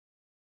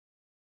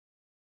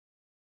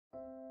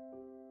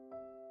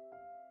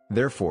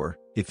Therefore,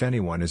 if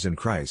anyone is in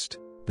Christ,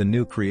 the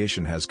new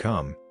creation has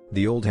come,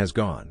 the old has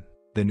gone,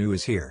 the new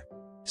is here.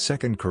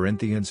 2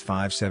 Corinthians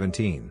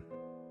 5:17.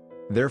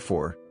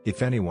 Therefore,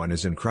 if anyone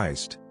is in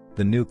Christ,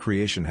 the new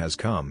creation has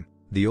come,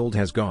 the old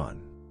has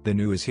gone, the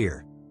new is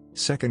here.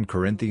 2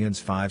 Corinthians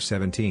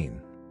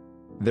 5:17.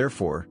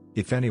 Therefore,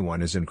 if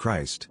anyone is in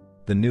Christ,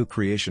 the new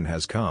creation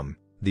has come,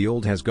 the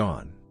old has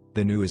gone,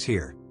 the new is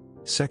here.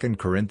 2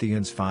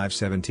 Corinthians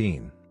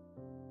 5:17.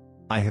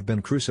 I have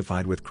been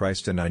crucified with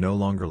Christ and I no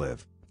longer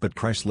live, but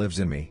Christ lives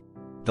in me.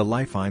 The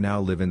life I now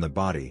live in the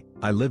body,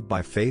 I live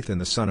by faith in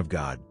the Son of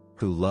God,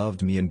 who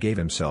loved me and gave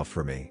himself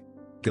for me.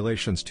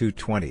 Galatians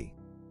 2:20.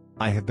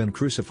 I have been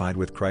crucified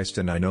with Christ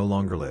and I no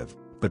longer live,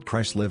 but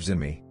Christ lives in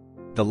me.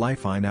 The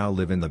life I now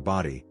live in the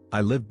body,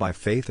 I live by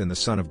faith in the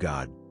Son of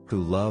God,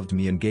 who loved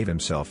me and gave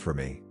himself for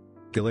me.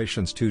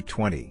 Galatians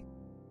 2:20.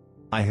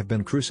 I have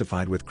been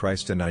crucified with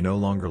Christ and I no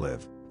longer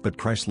live, but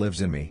Christ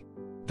lives in me.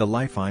 The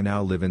life I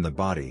now live in the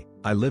body,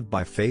 I live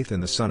by faith in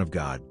the Son of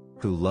God,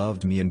 who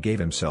loved me and gave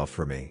himself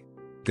for me.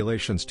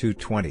 Galatians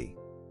 2:20.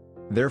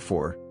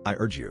 Therefore, I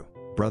urge you,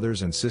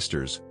 brothers and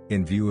sisters,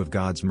 in view of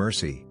God's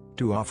mercy,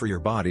 to offer your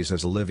bodies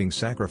as a living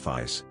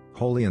sacrifice,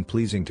 holy and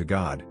pleasing to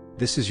God.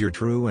 This is your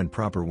true and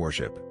proper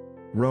worship.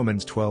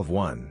 Romans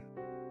 12:1.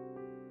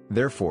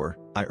 Therefore,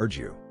 I urge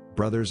you,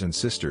 brothers and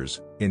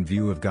sisters, in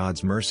view of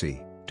God's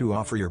mercy, to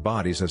offer your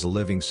bodies as a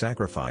living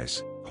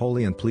sacrifice,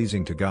 holy and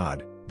pleasing to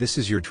God. This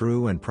is your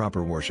true and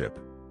proper worship.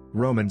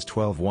 Romans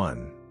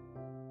 12:1.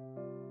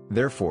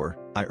 Therefore,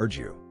 I urge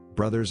you,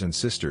 brothers and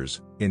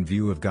sisters, in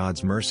view of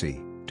God's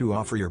mercy, to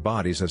offer your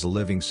bodies as a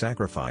living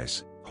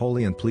sacrifice,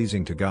 holy and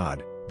pleasing to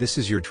God. This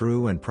is your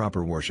true and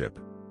proper worship.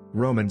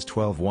 Romans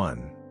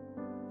 12:1.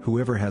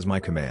 Whoever has my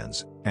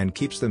commands, and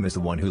keeps them is the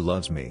one who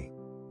loves me.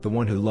 The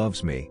one who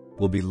loves me,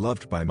 will be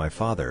loved by my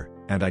Father,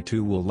 and I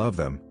too will love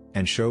them,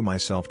 and show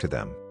myself to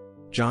them.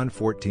 John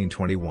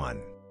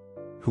 14:21.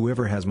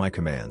 Whoever has my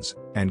commands,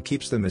 and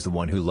keeps them is the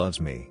one who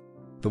loves me.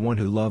 The one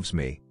who loves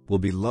me, will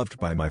be loved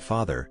by my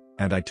Father,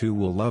 and I too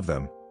will love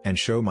them, and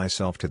show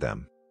myself to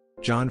them.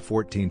 John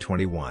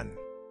 14:21.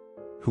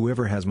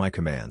 Whoever has my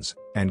commands,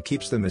 and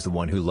keeps them is the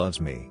one who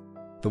loves me.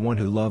 The one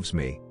who loves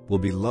me, will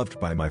be loved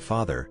by my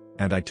Father,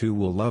 and I too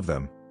will love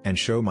them, and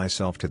show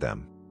myself to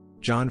them.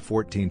 John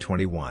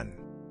 14:21.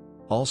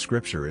 All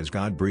Scripture is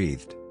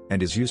God-breathed,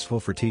 and is useful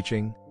for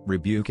teaching,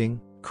 rebuking,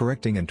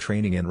 correcting and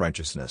training in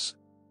righteousness.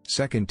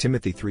 2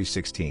 Timothy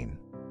 3:16.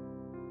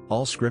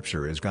 All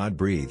Scripture is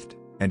God-breathed,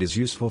 and is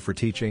useful for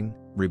teaching,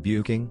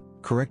 rebuking,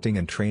 correcting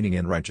and training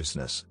in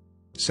righteousness.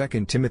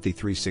 2 Timothy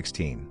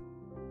 3:16.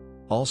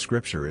 All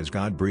Scripture is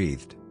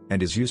God-breathed,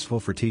 and is useful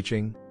for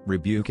teaching,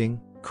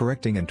 rebuking,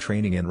 correcting and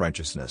training in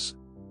righteousness.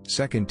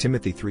 2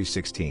 Timothy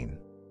 3:16.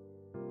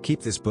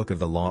 Keep this book of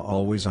the law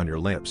always on your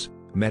lips,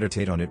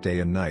 meditate on it day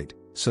and night,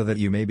 so that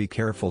you may be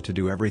careful to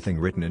do everything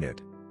written in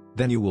it.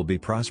 Then you will be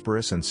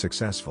prosperous and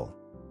successful.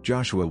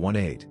 Joshua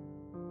 1:8.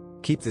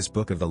 Keep this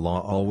book of the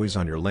law always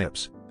on your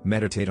lips,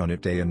 meditate on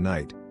it day and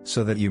night,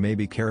 so that you may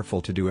be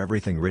careful to do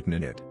everything written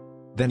in it.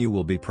 Then you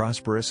will be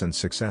prosperous and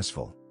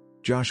successful.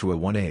 Joshua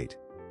 1:8.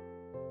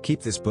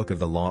 Keep this book of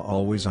the law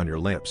always on your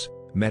lips,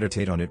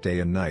 meditate on it day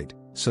and night,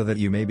 so that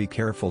you may be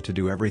careful to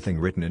do everything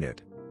written in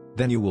it.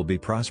 Then you will be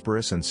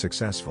prosperous and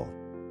successful.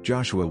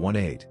 Joshua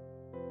 1:8.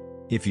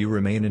 If you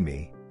remain in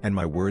me, and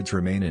my words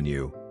remain in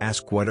you,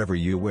 ask whatever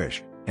you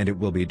wish, and it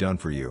will be done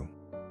for you.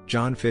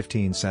 John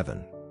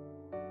 15:7.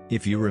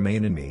 If you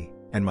remain in me,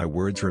 and my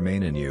words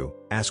remain in you,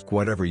 ask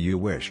whatever you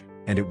wish,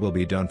 and it will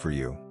be done for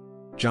you.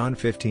 John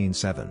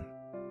 15:7.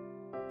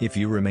 If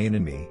you remain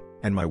in me,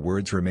 and my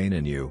words remain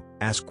in you,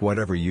 ask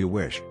whatever you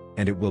wish,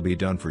 and it will be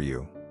done for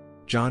you.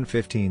 John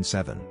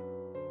 15:7.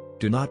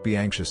 Do not be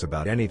anxious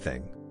about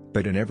anything,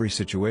 but in every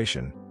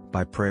situation,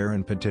 by prayer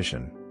and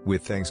petition,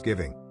 with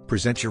thanksgiving,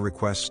 present your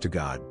requests to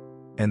God.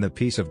 And the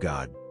peace of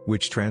God,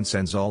 which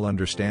transcends all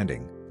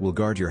understanding, will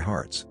guard your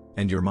hearts,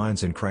 and your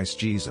minds in Christ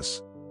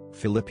Jesus.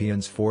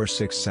 Philippians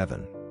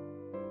 4:6-7.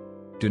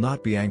 Do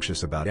not be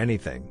anxious about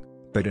anything,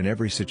 but in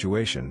every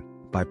situation,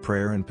 by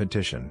prayer and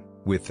petition,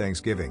 with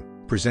thanksgiving,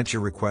 present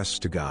your requests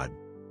to God.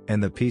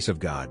 And the peace of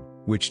God,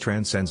 which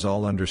transcends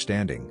all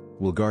understanding,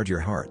 will guard your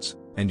hearts,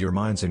 and your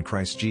minds in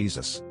Christ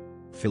Jesus.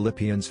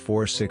 Philippians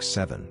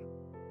 4:6-7.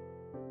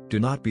 Do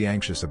not be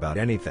anxious about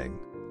anything,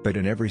 but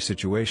in every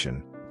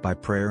situation, by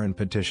prayer and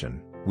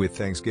petition, with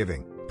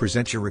thanksgiving,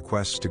 present your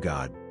requests to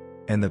God.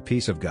 And the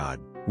peace of God,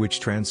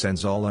 which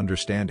transcends all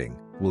understanding,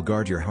 will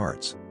guard your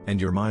hearts, and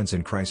your minds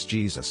in Christ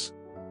Jesus.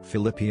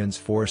 Philippians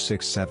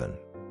 4:6-7.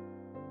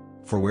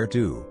 For where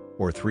two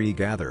or three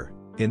gather,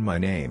 in my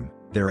name,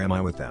 there am I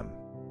with them.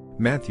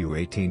 Matthew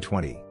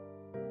 18:20.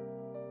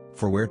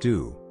 For where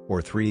two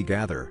or three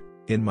gather,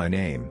 in my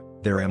name,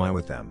 there am I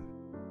with them.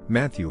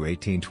 Matthew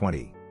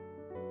 18:20.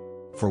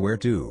 For where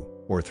two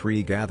or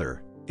three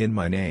gather, in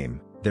my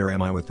name, there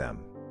am I with them.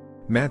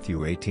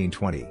 Matthew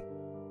 18:20.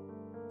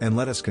 And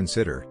let us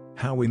consider,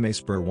 how we may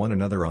spur one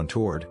another on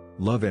toward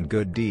love and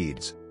good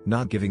deeds,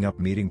 not giving up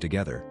meeting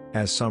together,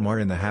 as some are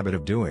in the habit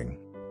of doing,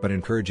 but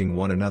encouraging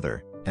one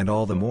another, and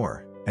all the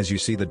more, as you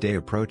see the day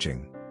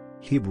approaching.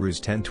 Hebrews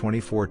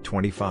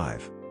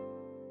 10:24-25.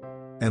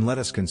 And let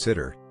us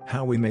consider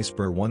how we may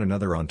spur one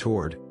another on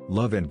toward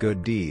love and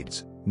good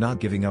deeds, not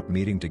giving up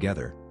meeting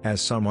together,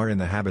 as some are in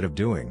the habit of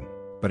doing,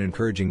 but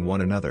encouraging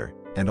one another,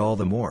 and all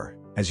the more,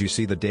 as you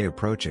see the day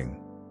approaching.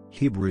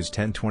 Hebrews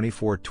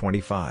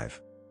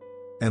 10:24-25.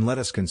 And let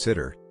us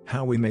consider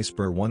how we may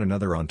spur one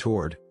another on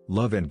toward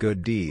love and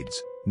good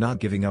deeds, not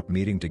giving up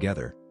meeting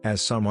together,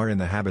 as some are in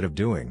the habit of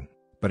doing,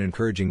 but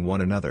encouraging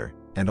one another,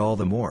 and all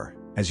the more,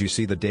 as you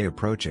see the day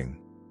approaching.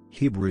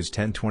 Hebrews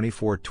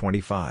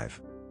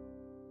 10:24-25.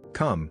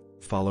 Come,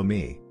 follow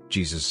me,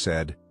 Jesus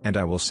said, and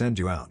I will send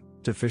you out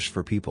to fish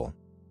for people.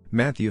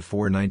 Matthew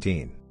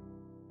 4:19.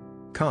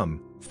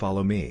 Come,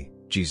 follow me,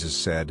 Jesus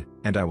said,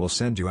 and I will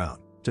send you out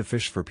to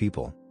fish for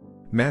people.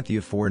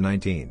 Matthew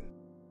 4:19.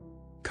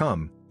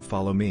 Come,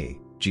 follow me,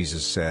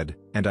 Jesus said,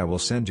 and I will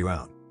send you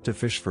out to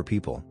fish for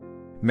people.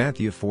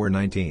 Matthew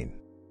 4:19.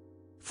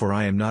 For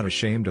I am not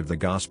ashamed of the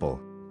gospel,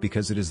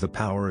 because it is the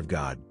power of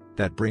God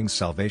that brings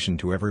salvation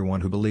to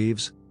everyone who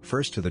believes,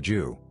 first to the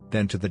Jew,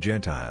 then to the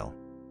Gentile.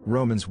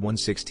 Romans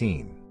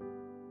 1:16.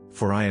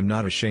 For I am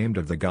not ashamed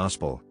of the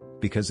gospel,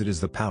 because it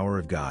is the power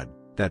of God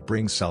that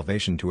brings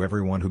salvation to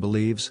everyone who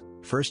believes,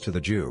 first to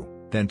the Jew,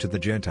 then to the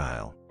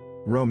Gentile.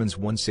 Romans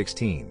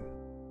 1:16.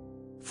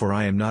 For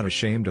I am not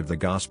ashamed of the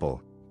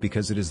gospel,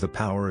 because it is the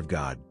power of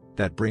God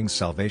that brings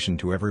salvation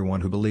to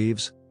everyone who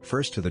believes,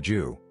 first to the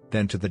Jew,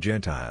 then to the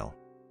Gentile.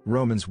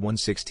 Romans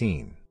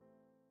 1:16.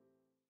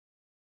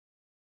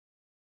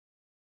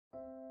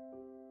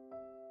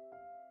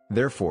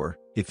 Therefore,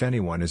 if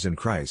anyone is in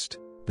Christ,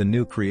 the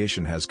new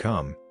creation has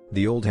come,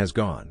 the old has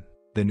gone,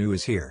 the new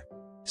is here.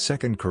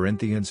 2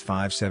 Corinthians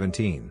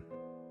 5:17.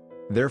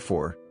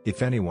 Therefore,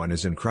 if anyone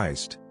is in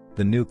Christ,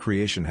 the new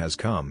creation has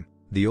come,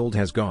 the old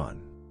has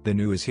gone, the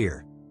new is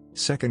here.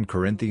 2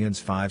 Corinthians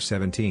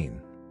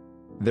 5:17.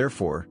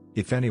 Therefore,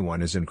 if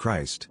anyone is in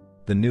Christ,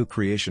 the new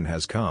creation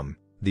has come,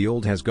 the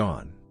old has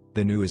gone,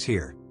 the new is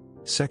here.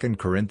 2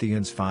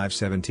 Corinthians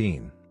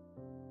 5:17.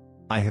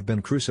 I have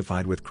been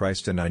crucified with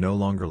Christ and I no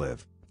longer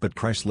live, but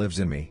Christ lives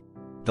in me.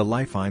 The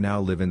life I now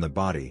live in the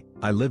body,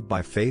 I live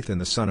by faith in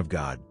the Son of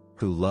God,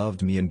 who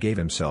loved me and gave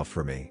himself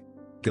for me.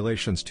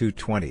 Galatians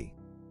 2:20.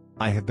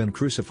 I have been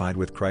crucified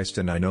with Christ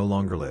and I no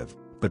longer live,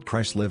 but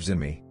Christ lives in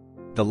me.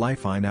 The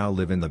life I now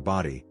live in the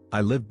body,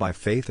 I live by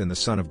faith in the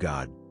Son of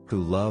God,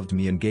 who loved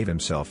me and gave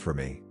himself for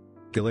me.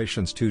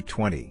 Galatians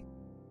 2:20.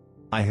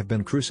 I have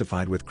been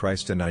crucified with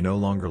Christ and I no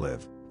longer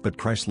live, but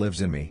Christ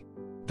lives in me.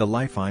 The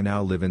life I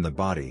now live in the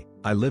body,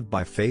 I live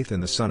by faith in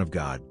the Son of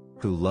God,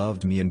 who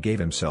loved me and gave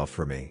himself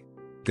for me.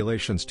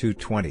 Galatians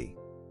 2:20.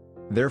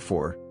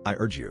 Therefore, I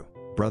urge you,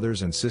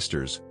 brothers and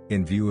sisters,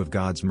 in view of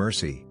God's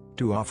mercy,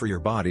 to offer your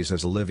bodies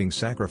as a living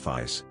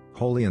sacrifice,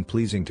 holy and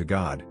pleasing to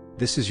God,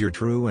 this is your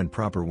true and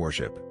proper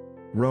worship.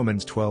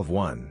 Romans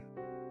 12:1.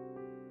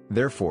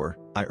 Therefore,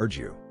 I urge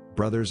you,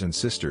 brothers and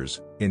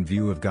sisters, in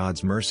view of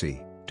God's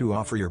mercy, to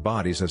offer your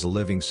bodies as a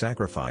living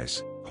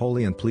sacrifice,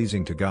 holy and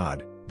pleasing to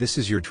God, this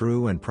is your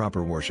true and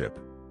proper worship.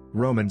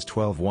 Romans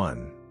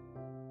 12:1.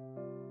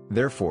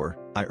 Therefore,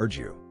 I urge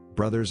you,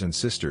 brothers and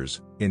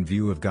sisters, in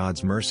view of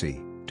God's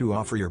mercy, to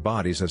offer your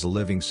bodies as a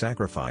living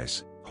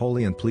sacrifice,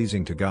 holy and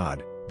pleasing to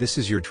God, this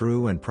is your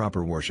true and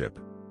proper worship.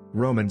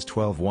 Romans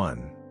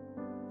 12:1.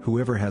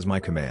 Whoever has my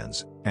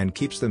commands, and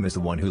keeps them is the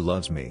one who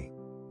loves me.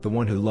 The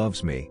one who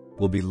loves me,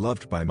 will be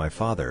loved by my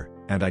Father,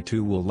 and I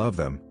too will love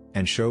them,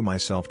 and show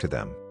myself to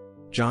them.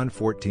 John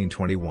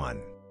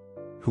 14:21.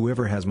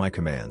 Whoever has my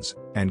commands,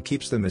 and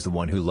keeps them is the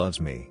one who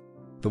loves me.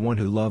 The one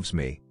who loves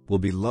me, will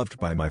be loved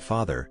by my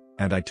Father,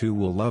 and I too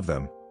will love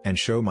them, and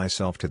show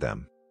myself to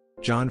them.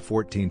 John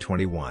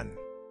 14:21.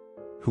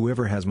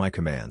 Whoever has my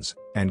commands,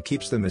 and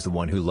keeps them is the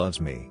one who loves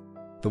me.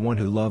 The one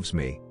who loves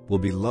me, will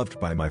be loved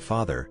by my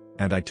Father,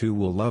 and I too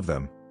will love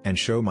them, and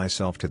show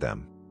myself to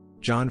them.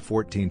 John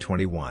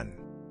 14:21.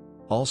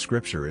 All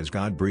Scripture is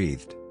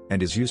God-breathed,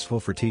 and is useful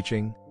for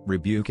teaching,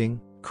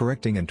 rebuking,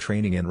 correcting and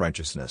training in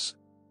righteousness.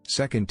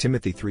 2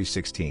 Timothy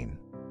 3:16.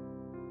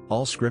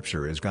 All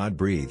Scripture is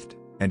God-breathed,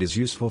 and is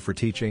useful for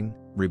teaching,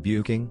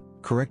 rebuking,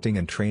 correcting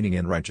and training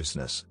in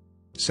righteousness.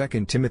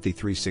 2 Timothy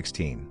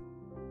 3:16.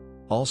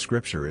 All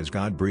Scripture is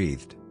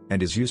God-breathed,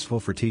 and is useful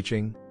for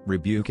teaching,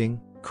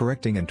 rebuking,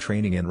 correcting and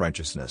training in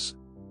righteousness.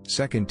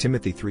 2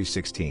 Timothy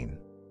 3:16.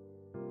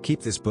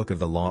 Keep this book of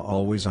the law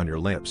always on your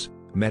lips,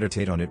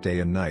 meditate on it day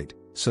and night,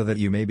 so that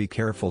you may be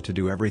careful to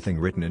do everything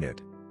written in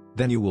it.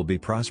 Then you will be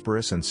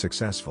prosperous and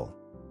successful.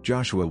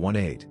 Joshua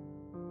 1:8.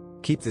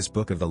 Keep this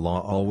book of the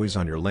law always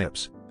on your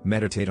lips,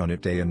 meditate on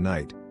it day and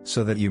night,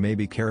 so that you may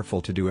be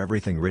careful to do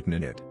everything written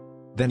in it.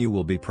 Then you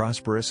will be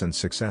prosperous and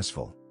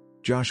successful.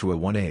 Joshua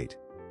 1:8.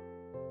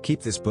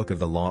 Keep this book of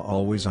the law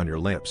always on your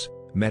lips,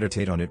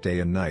 meditate on it day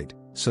and night,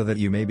 so that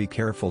you may be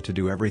careful to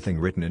do everything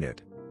written in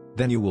it.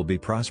 Then you will be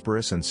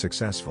prosperous and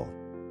successful.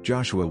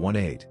 Joshua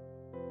 1:8.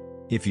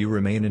 If you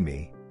remain in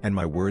me, and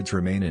my words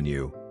remain in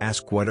you,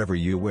 ask whatever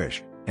you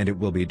wish, and it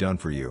will be done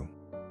for you.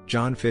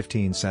 John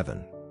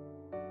 15:7.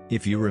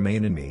 If you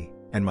remain in me,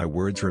 and my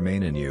words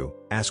remain in you,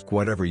 ask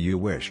whatever you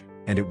wish,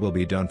 and it will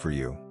be done for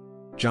you.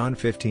 John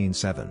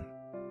 15:7.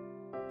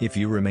 If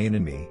you remain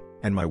in me,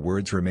 and my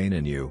words remain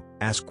in you,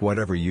 ask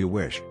whatever you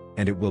wish,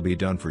 and it will be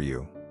done for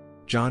you.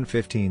 John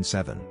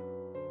 15:7.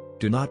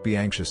 Do not be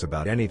anxious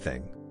about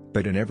anything,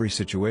 but in every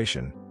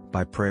situation,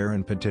 by prayer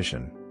and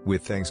petition,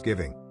 with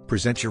thanksgiving,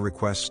 present your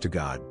requests to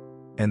God.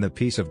 And the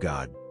peace of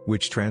God,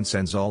 which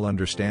transcends all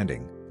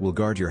understanding, will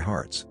guard your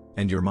hearts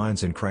and your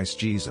minds in Christ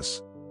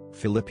Jesus.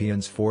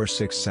 Philippians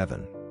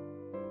 4:6-7.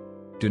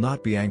 Do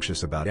not be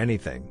anxious about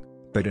anything,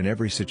 but in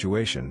every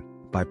situation,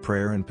 by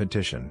prayer and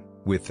petition,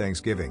 with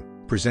thanksgiving,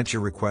 present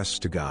your requests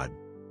to God.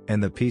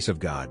 And the peace of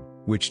God,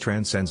 which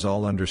transcends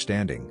all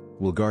understanding,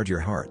 will guard your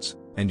hearts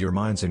and your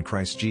minds in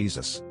Christ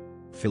Jesus.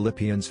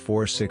 Philippians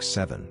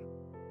 4:6-7.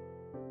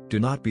 Do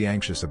not be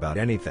anxious about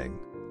anything,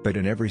 but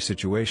in every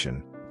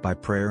situation, by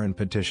prayer and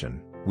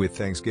petition, with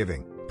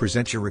thanksgiving,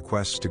 present your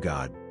requests to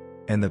God.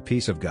 And the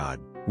peace of God,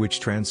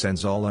 which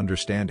transcends all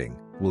understanding,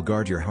 will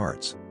guard your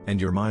hearts and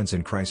your minds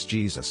in Christ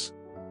Jesus.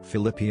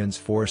 Philippians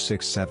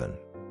 4:6-7.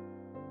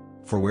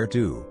 For where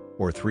two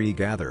or three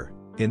gather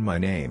in my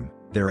name,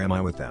 there am I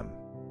with them.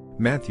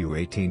 Matthew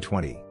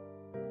 18:20.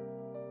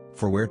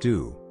 For where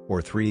two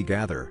or three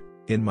gather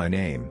in my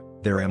name,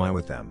 there am I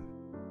with them.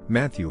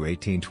 Matthew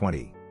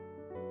 18:20.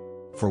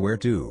 For where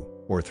two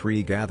or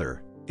three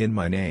gather in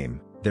my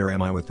name, there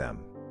am I with them.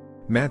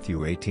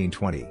 Matthew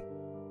 18:20.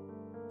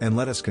 And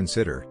let us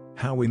consider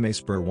how we may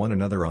spur one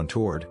another on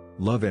toward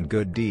love and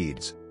good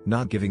deeds,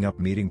 not giving up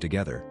meeting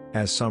together,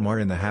 as some are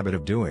in the habit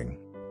of doing,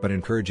 but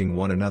encouraging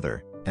one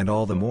another, and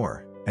all the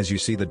more, as you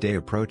see the day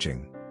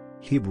approaching.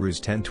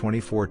 Hebrews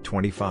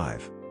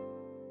 10:24-25.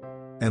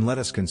 And let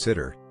us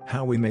consider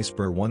how we may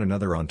spur one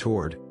another on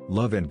toward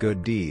love and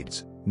good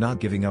deeds, not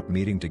giving up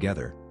meeting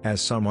together,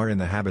 as some are in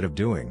the habit of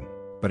doing,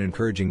 but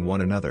encouraging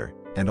one another,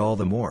 and all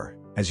the more,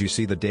 as you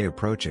see the day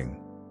approaching.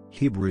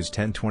 Hebrews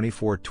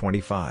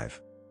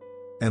 10:24-25.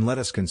 And let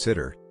us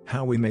consider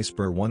how we may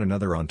spur one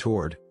another on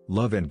toward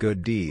love and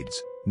good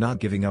deeds, not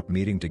giving up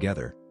meeting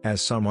together,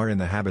 as some are in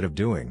the habit of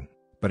doing,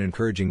 but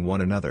encouraging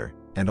one another,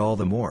 and all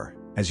the more,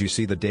 as you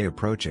see the day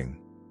approaching.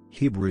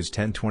 Hebrews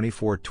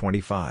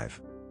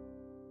 10:24-25.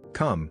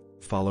 Come,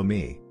 follow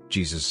me,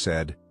 Jesus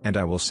said, and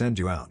I will send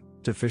you out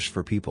to fish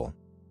for people.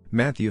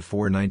 Matthew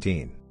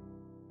 4:19.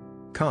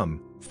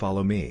 Come,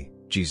 follow me,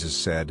 Jesus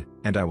said,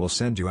 and I will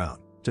send you out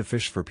to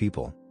fish for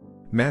people.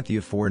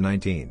 Matthew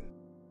 4:19.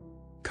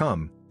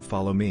 Come,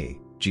 follow me,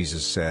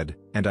 Jesus said,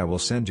 and I will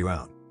send you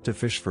out to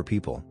fish for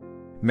people.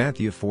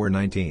 Matthew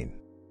 4:19.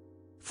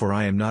 For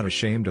I am not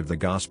ashamed of the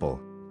gospel,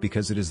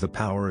 because it is the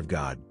power of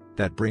God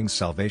that brings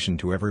salvation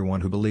to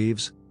everyone who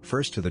believes,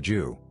 first to the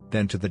Jew,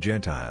 then to the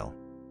Gentile.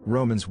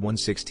 Romans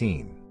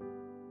 1:16.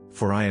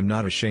 For I am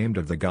not ashamed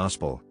of the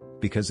gospel,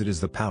 because it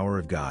is the power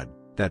of God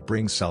that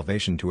brings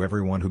salvation to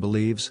everyone who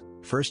believes,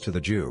 first to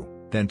the Jew,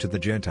 then to the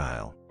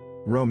Gentile.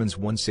 Romans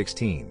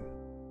 1:16.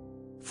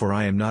 For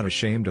I am not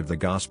ashamed of the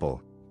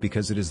gospel,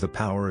 because it is the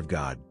power of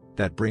God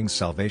that brings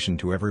salvation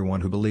to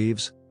everyone who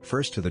believes,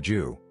 first to the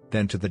Jew,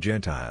 then to the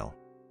Gentile.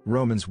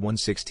 Romans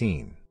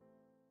 1:16.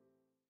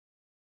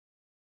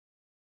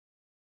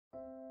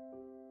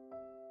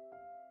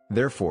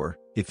 Therefore,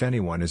 if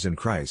anyone is in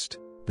Christ,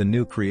 the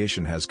new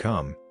creation has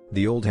come,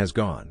 the old has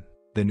gone,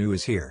 the new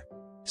is here.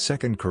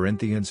 2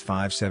 Corinthians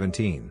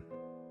 5:17.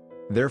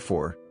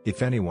 Therefore,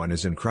 if anyone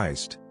is in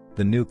Christ,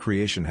 the new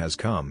creation has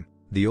come,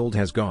 the old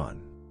has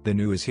gone, the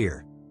new is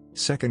here.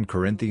 2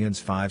 Corinthians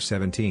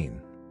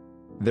 5:17.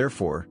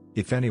 Therefore,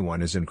 if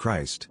anyone is in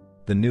Christ,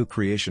 the new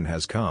creation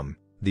has come,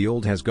 the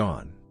old has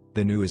gone,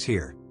 the new is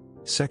here.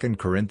 2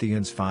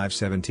 Corinthians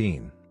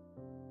 5:17.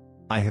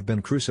 I have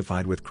been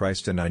crucified with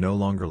Christ and I no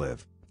longer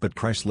live, but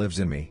Christ lives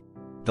in me.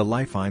 The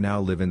life I now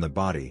live in the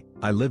body,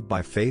 I live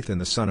by faith in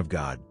the Son of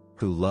God,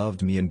 who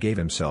loved me and gave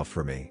himself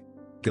for me.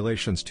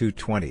 Galatians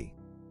 2:20.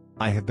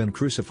 I have been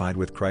crucified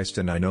with Christ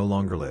and I no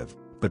longer live,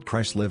 but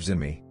Christ lives in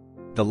me.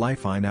 The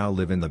life I now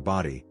live in the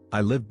body,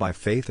 I live by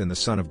faith in the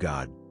Son of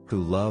God,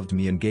 who loved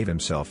me and gave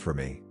himself for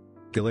me.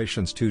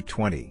 Galatians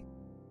 2:20.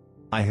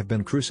 I have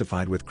been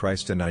crucified with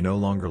Christ and I no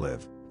longer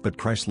live, but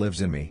Christ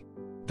lives in me.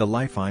 The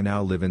life I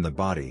now live in the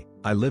body,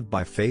 I live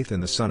by faith in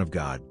the Son of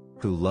God,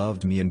 who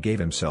loved me and gave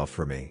himself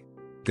for me.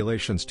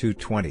 Galatians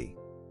 2:20.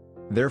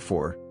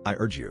 Therefore, I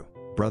urge you,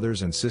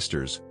 brothers and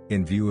sisters,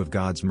 in view of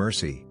God's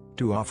mercy,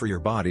 to offer your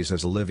bodies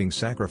as a living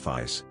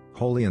sacrifice,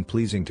 holy and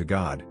pleasing to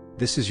God.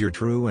 This is your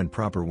true and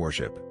proper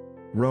worship.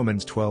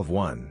 Romans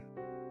 12:1.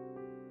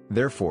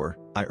 Therefore,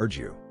 I urge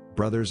you,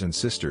 brothers and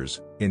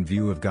sisters, in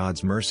view of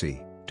God's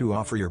mercy, to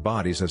offer your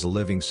bodies as a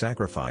living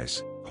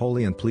sacrifice,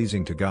 holy and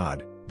pleasing to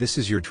God. This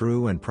is your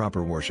true and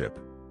proper worship.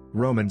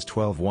 Romans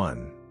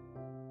 12:1.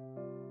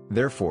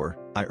 Therefore,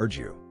 I urge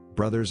you,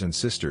 brothers and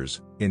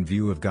sisters, in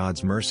view of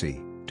God's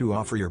mercy, to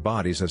offer your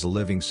bodies as a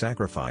living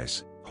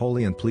sacrifice,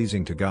 holy and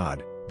pleasing to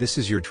God. This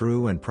is your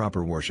true and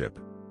proper worship.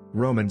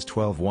 Romans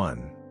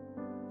 12:1.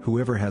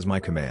 Whoever has my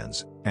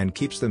commands, and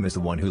keeps them is the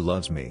one who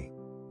loves me.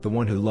 The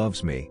one who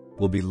loves me,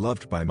 will be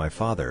loved by my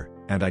Father,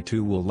 and I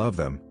too will love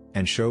them,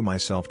 and show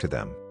myself to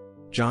them.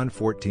 John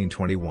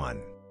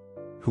 14:21.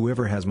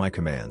 Whoever has my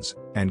commands,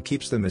 and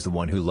keeps them is the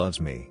one who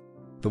loves me.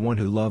 The one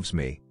who loves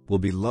me, will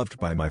be loved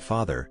by my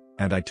Father,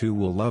 and I too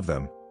will love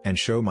them, and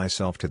show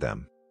myself to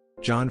them.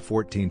 John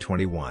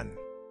 14:21.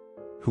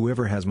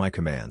 Whoever has my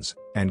commands,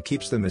 and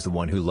keeps them is the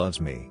one who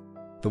loves me.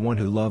 The one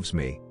who loves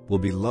me, will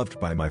be loved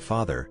by my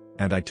Father,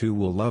 and I too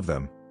will love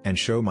them, and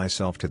show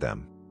myself to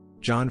them.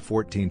 John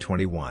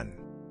 14:21.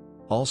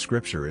 All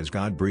Scripture is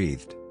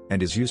God-breathed,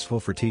 and is useful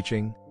for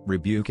teaching,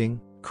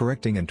 rebuking,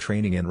 correcting and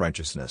training in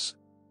righteousness.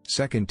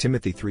 2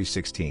 Timothy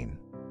 3:16.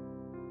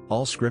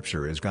 All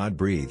Scripture is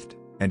God-breathed,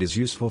 and is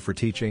useful for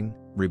teaching,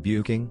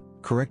 rebuking,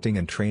 correcting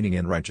and training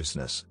in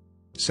righteousness.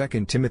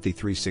 2 Timothy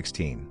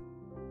 3:16.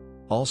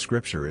 All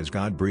Scripture is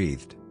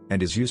God-breathed,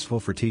 and is useful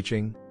for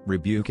teaching,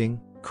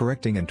 rebuking,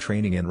 correcting and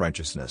training in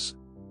righteousness.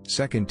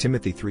 2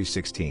 Timothy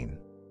 3:16.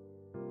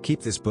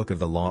 Keep this book of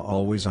the law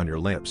always on your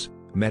lips,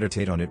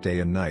 meditate on it day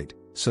and night,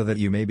 so that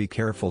you may be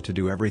careful to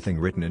do everything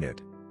written in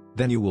it.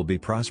 Then you will be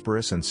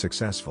prosperous and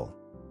successful.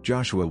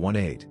 Joshua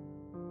 1:8.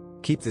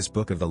 Keep this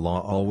book of the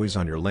law always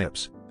on your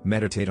lips,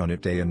 meditate on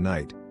it day and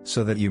night,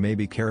 so that you may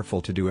be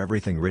careful to do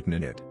everything written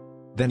in it.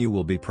 Then you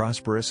will be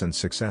prosperous and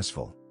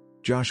successful.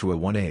 Joshua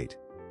 1:8.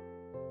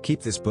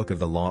 Keep this book of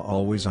the law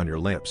always on your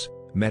lips,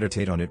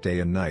 meditate on it day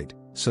and night,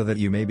 so that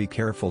you may be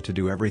careful to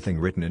do everything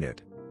written in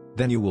it.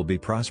 Then you will be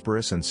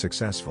prosperous and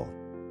successful.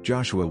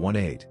 Joshua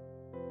 1:8.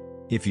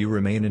 If you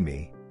remain in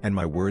me, and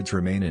my words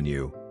remain in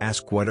you,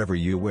 ask whatever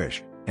you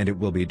wish, and it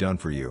will be done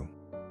for you.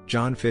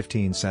 John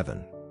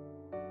 15:7.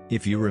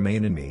 If you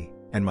remain in me,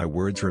 and my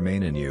words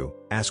remain in you,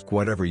 ask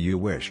whatever you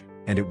wish,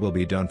 and it will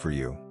be done for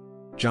you.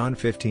 John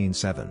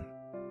 15:7.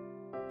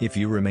 If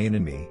you remain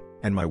in me,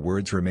 and my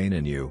words remain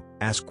in you,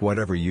 ask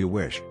whatever you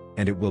wish,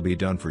 and it will be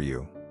done for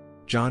you.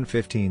 John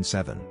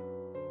 15:7.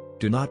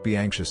 Do not be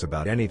anxious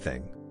about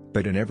anything,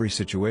 but in every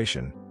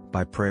situation,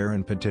 by prayer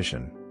and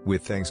petition,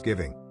 with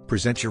thanksgiving,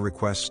 present your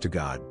requests to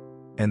God.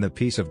 And the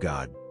peace of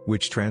God,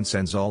 which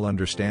transcends all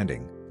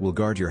understanding, will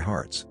guard your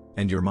hearts,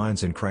 and your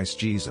minds in Christ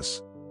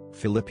Jesus.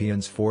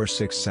 Philippians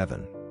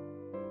 4:6-7.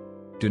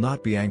 Do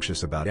not be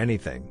anxious about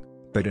anything,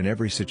 but in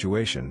every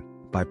situation,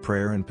 by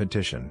prayer and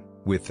petition,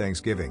 with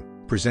thanksgiving,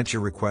 present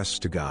your requests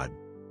to God.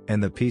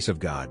 And the peace of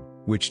God,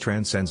 which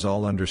transcends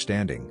all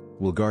understanding,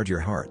 will guard your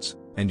hearts,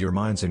 and your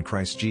minds in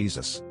Christ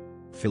Jesus.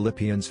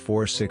 Philippians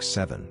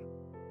 4:6-7.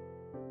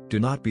 Do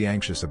not be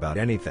anxious about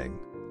anything,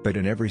 but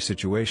in every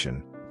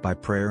situation, by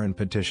prayer and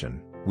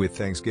petition, with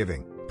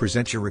thanksgiving,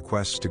 present your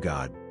requests to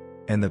God.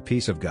 And the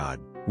peace of God,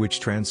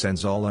 which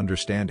transcends all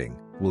understanding,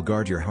 will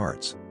guard your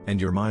hearts, and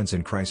your minds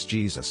in Christ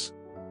Jesus.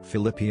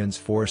 Philippians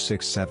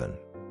 4:6-7.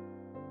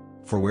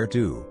 For where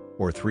two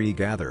or three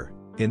gather,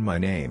 in my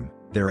name,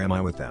 there am I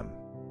with them.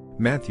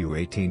 Matthew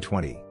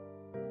 18:20.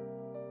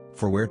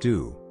 For where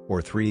two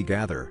or three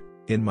gather,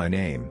 in my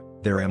name,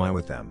 there am I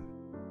with them.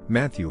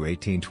 Matthew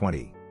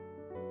 18:20.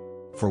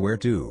 For where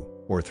two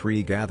or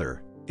three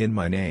gather, in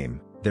my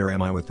name, there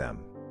am I with them.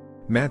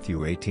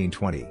 Matthew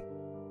 18:20.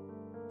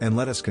 And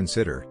let us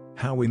consider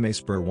how we may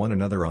spur one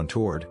another on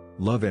toward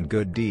love and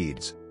good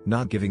deeds,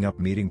 not giving up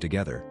meeting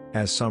together,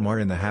 as some are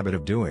in the habit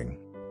of doing,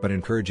 but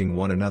encouraging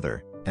one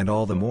another, and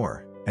all the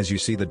more, as you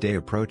see the day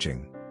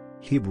approaching.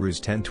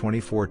 Hebrews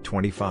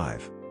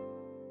 10:24-25.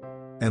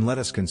 And let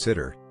us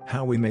consider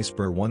how we may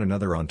spur one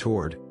another on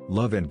toward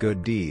love and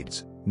good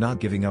deeds, not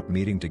giving up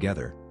meeting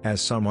together, as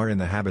some are in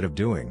the habit of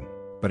doing,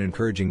 but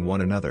encouraging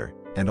one another,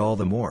 and all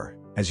the more,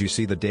 as you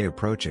see the day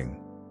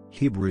approaching.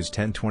 Hebrews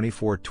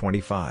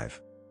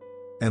 10:24-25.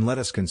 And let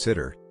us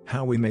consider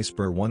how we may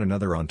spur one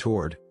another on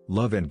toward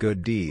love and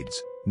good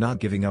deeds, not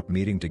giving up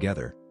meeting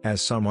together,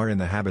 as some are in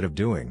the habit of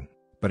doing,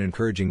 but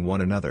encouraging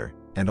one another,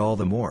 and all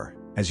the more,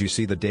 as you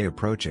see the day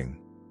approaching.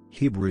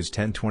 Hebrews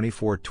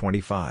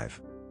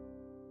 10:24-25.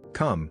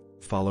 Come,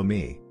 follow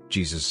me,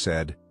 Jesus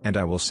said, and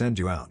I will send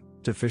you out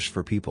to fish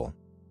for people.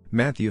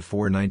 Matthew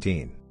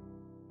 4:19.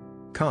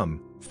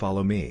 Come,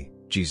 follow me,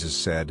 Jesus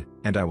said,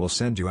 and I will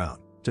send you out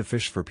to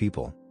fish for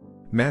people.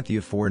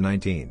 Matthew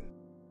 4:19.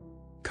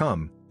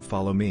 Come,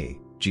 follow me,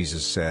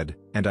 Jesus said,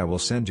 and I will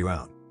send you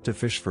out to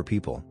fish for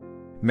people.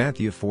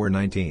 Matthew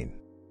 4:19.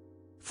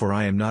 For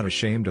I am not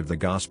ashamed of the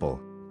gospel,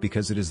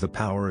 because it is the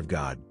power of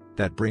God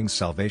that brings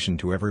salvation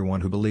to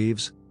everyone who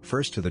believes,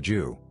 first to the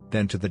Jew,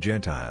 then to the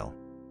Gentile.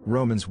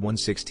 Romans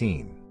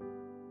 1:16.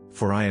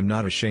 For I am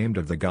not ashamed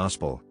of the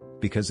gospel,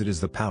 because it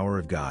is the power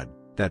of God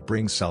that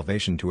brings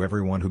salvation to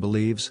everyone who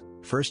believes,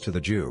 first to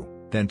the Jew,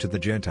 then to the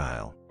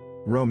Gentile.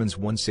 Romans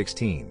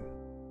 1:16.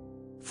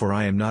 For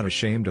I am not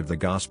ashamed of the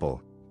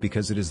gospel,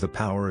 because it is the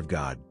power of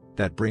God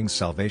that brings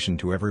salvation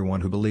to everyone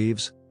who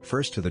believes,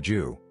 first to the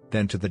Jew,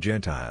 then to the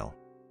Gentile.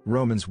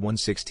 Romans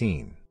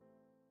 1:16.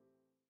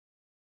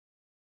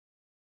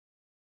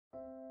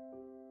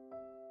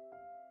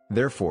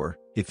 Therefore,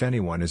 if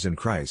anyone is in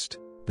Christ,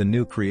 the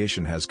new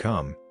creation has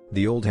come,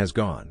 the old has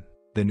gone,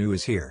 the new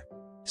is here.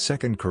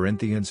 2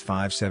 Corinthians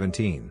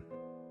 5:17.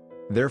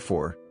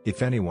 Therefore,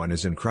 if anyone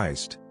is in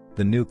Christ,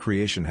 the new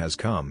creation has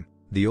come,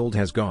 the old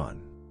has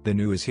gone, the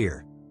new is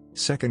here.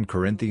 2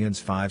 Corinthians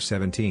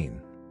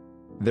 5:17.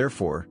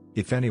 Therefore,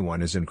 if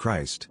anyone is in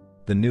Christ,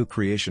 the new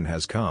creation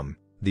has come,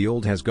 the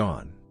old has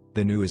gone,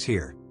 the new is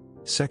here.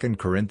 2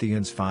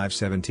 Corinthians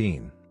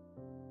 5:17.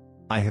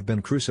 I have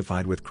been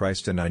crucified with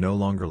Christ and I no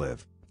longer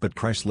live, but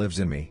Christ lives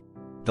in me.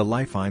 The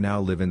life I now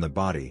live in the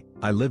body,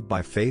 I live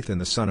by faith in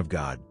the Son of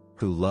God,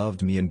 who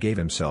loved me and gave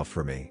himself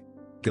for me.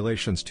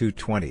 Galatians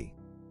 2:20.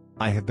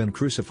 I have been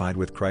crucified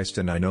with Christ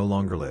and I no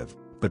longer live,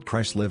 but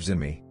Christ lives in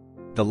me.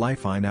 The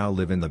life I now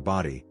live in the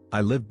body,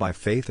 I live by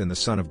faith in the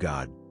Son of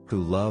God,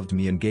 who loved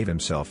me and gave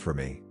himself for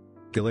me.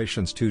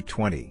 Galatians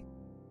 2:20.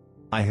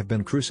 I have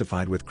been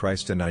crucified with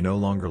Christ and I no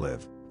longer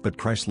live, but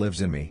Christ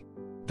lives in me.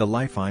 The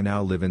life I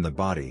now live in the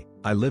body,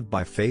 I live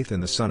by faith in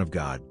the Son of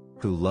God,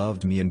 who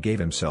loved me and gave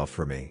himself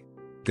for me.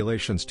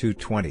 Galatians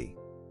 2:20.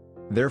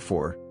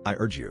 Therefore, I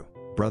urge you,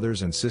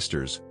 brothers and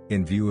sisters,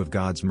 in view of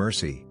God's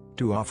mercy,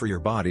 to offer your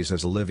bodies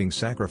as a living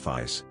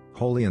sacrifice,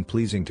 holy and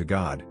pleasing to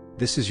God.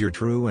 This is your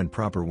true and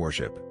proper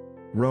worship.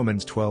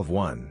 Romans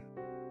 12:1.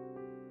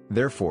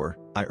 Therefore,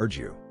 I urge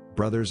you,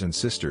 brothers and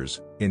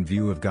sisters, in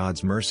view of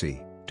God's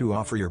mercy, to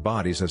offer your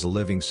bodies as a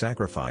living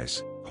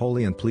sacrifice,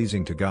 holy and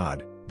pleasing to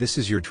God. This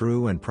is your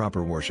true and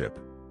proper worship.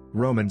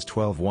 Romans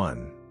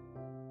 12:1.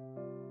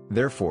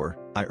 Therefore,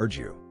 I urge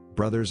you,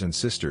 brothers and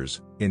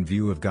sisters, in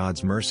view of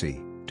God's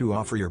mercy, to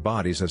offer your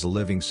bodies as a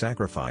living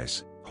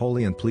sacrifice,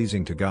 holy and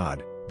pleasing to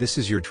God. This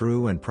is your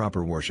true and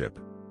proper worship.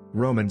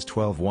 Romans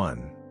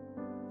 12:1.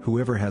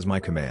 Whoever has my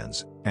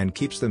commands, and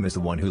keeps them is the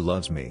one who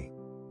loves me.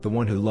 The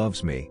one who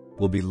loves me,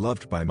 will be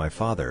loved by my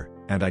Father,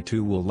 and I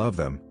too will love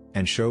them,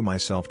 and show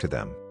myself to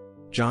them.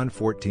 John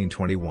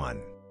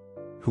 14:21.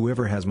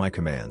 Whoever has my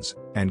commands,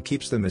 and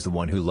keeps them is the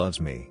one who loves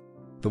me.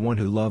 The one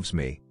who loves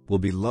me, will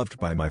be loved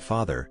by my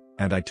Father,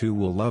 and I too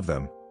will love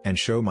them, and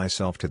show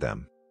myself to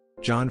them.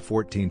 John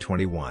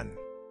 14:21.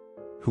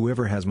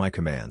 Whoever has my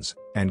commands,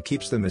 and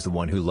keeps them is the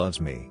one who loves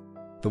me.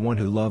 The one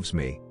who loves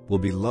me, will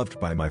be loved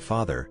by my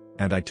Father,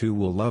 and I too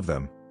will love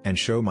them, and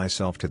show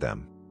myself to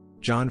them.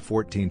 John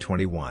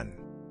 14:21.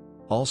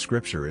 All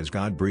Scripture is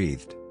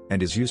God-breathed,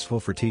 and is useful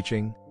for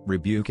teaching,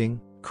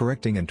 rebuking,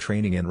 correcting and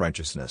training in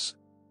righteousness.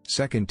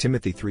 2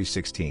 Timothy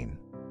 3:16.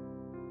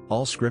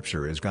 All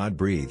Scripture is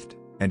God-breathed,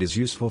 and is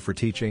useful for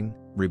teaching,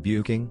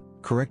 rebuking,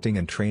 correcting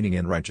and training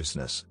in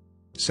righteousness.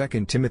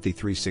 2 Timothy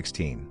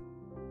 3:16.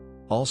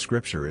 All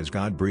Scripture is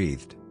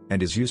God-breathed,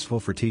 and is useful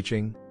for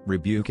teaching,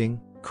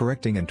 rebuking,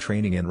 correcting and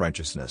training in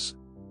righteousness.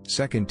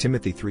 2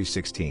 Timothy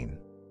 3:16.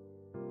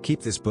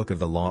 Keep this book of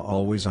the law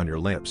always on your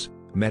lips,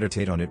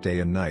 meditate on it day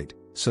and night,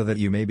 so that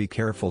you may be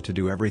careful to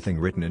do everything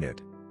written in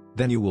it.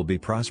 Then you will be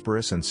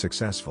prosperous and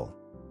successful.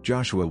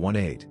 Joshua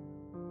 1:8.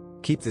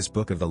 Keep this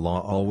book of the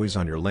law always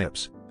on your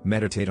lips,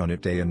 meditate on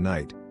it day and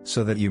night,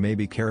 so that you may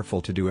be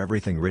careful to do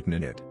everything written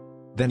in it.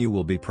 Then you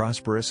will be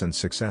prosperous and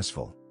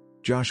successful.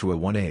 Joshua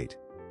 1:8.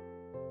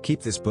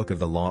 Keep this book of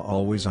the law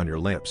always on your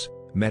lips,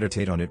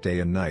 meditate on it day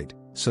and night,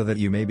 so that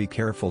you may be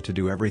careful to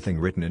do everything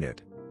written in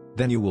it.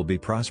 Then you will be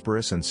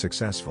prosperous and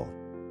successful.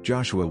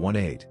 Joshua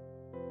 1:8.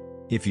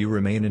 If you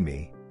remain in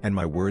me, and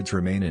my words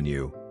remain in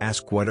you,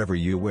 ask whatever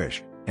you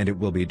wish, and it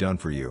will be done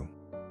for you.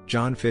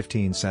 John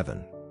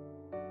 15:7.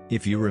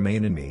 If you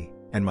remain in me,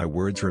 and my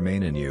words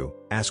remain in you,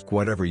 ask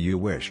whatever you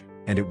wish,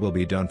 and it will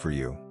be done for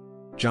you.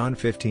 John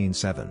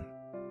 15:7.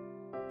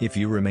 If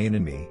you remain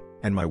in me,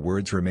 and my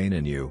words remain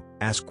in you,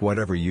 ask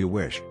whatever you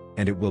wish,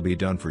 and it will be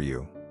done for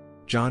you.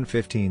 John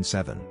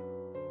 15:7.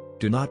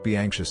 Do not be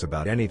anxious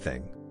about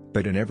anything,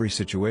 but in every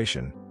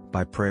situation,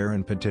 by prayer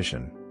and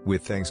petition,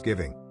 with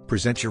thanksgiving,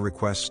 present your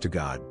requests to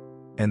God.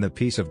 And the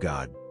peace of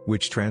God,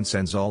 which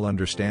transcends all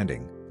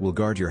understanding, will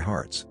guard your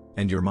hearts,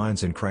 and your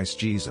minds in Christ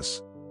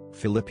Jesus.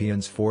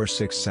 Philippians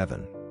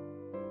 4:6-7.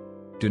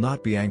 Do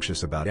not be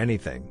anxious about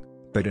anything,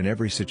 but in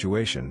every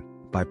situation,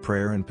 by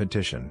prayer and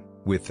petition,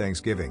 with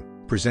thanksgiving,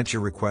 present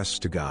your requests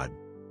to God.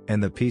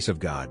 And the peace of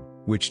God,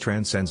 which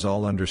transcends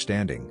all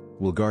understanding,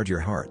 will guard your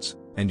hearts,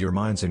 and your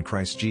minds in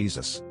Christ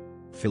Jesus.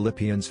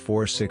 Philippians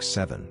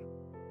 4:6-7.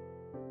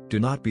 Do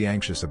not be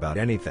anxious about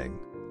anything,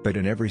 but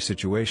in every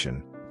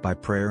situation, by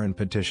prayer and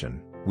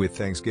petition, with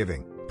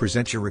thanksgiving,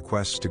 present your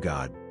requests to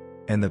God.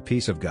 And the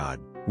peace of God,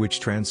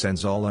 which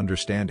transcends all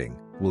understanding,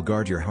 will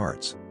guard your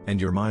hearts, and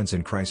your minds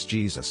in Christ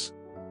Jesus.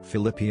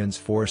 Philippians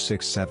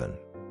 4:6-7.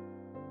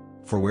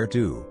 For where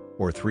two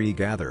or three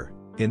gather,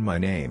 in my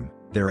name,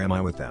 there am I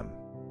with them.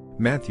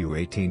 Matthew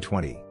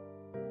 18:20.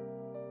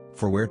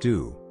 For where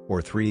two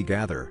or three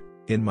gather,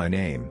 in my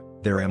name,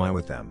 there am I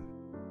with them.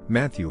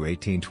 Matthew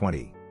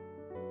 18:20.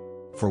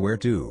 For where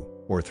two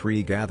or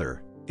three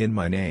gather, in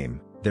my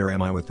name, there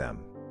am I with them.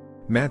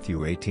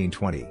 Matthew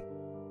 18:20.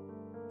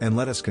 And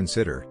let us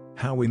consider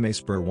how we may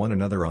spur one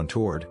another on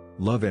toward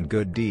love and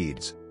good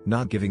deeds,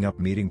 not giving up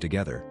meeting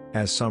together,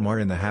 as some are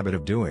in the habit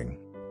of doing,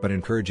 but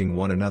encouraging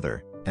one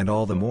another, and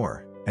all the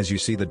more, as you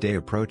see the day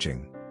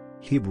approaching.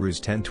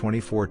 Hebrews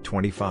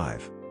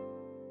 10:24-25.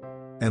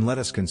 And let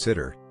us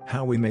consider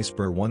how we may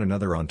spur one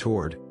another on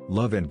toward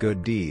love and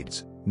good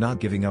deeds, not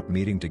giving up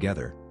meeting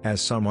together,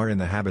 as some are in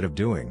the habit of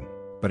doing,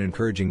 but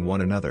encouraging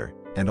one another,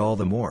 and all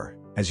the more,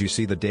 as you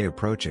see the day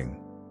approaching.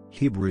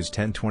 Hebrews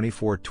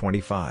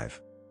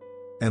 10:24-25.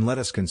 And let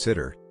us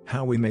consider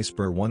how we may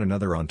spur one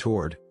another on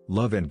toward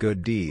love and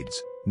good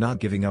deeds, not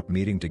giving up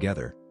meeting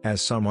together,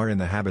 as some are in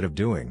the habit of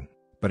doing,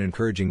 but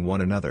encouraging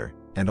one another,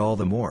 and all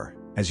the more,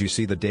 as you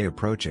see the day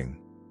approaching.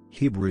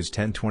 Hebrews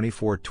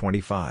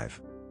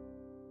 10:24-25.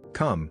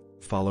 Come,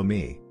 follow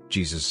me,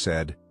 Jesus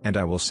said, and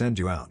I will send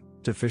you out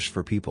to fish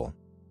for people.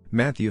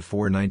 Matthew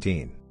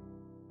 4:19.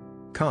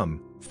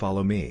 Come,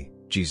 follow me,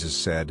 Jesus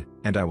said,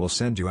 and I will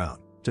send you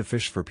out to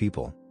fish for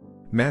people.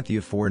 Matthew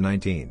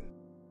 4:19.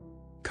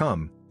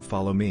 Come,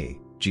 follow me,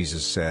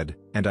 Jesus said,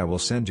 and I will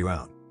send you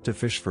out to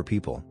fish for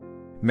people.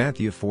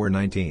 Matthew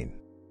 4:19.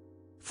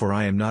 For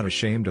I am not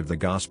ashamed of the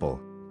gospel,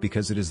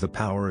 because it is the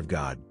power of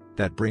God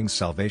that brings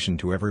salvation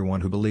to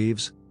everyone who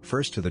believes,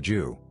 first to the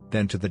Jew,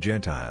 then to the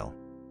Gentile.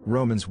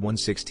 Romans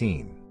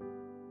 1:16.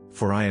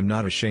 For I am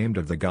not ashamed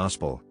of the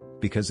gospel,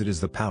 because it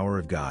is the power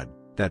of God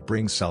that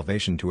brings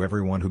salvation to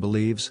everyone who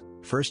believes,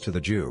 first to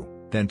the Jew,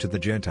 then to the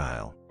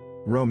Gentile.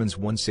 Romans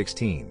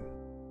 1:16.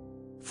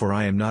 For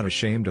I am not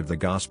ashamed of the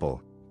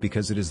gospel,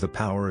 because it is the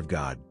power of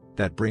God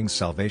that brings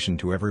salvation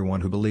to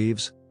everyone who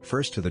believes,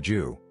 first to the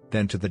Jew,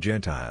 then to the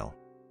Gentile.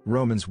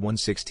 Romans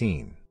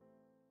 1:16.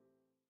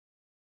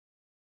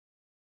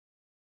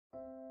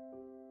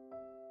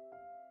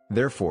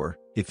 Therefore,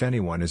 if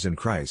anyone is in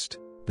Christ,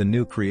 the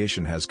new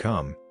creation has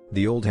come,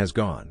 the old has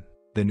gone,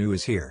 the new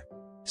is here.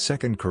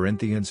 2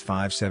 Corinthians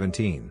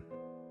 5:17.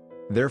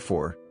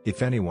 Therefore,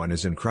 if anyone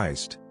is in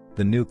Christ,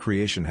 the new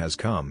creation has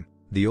come,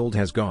 the old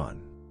has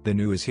gone, the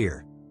new is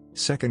here.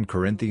 2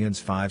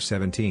 Corinthians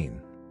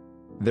 5:17.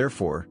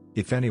 Therefore,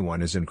 if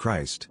anyone is in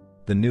Christ,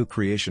 the new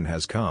creation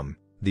has come,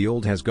 the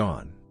old has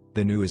gone,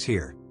 the new is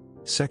here.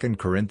 2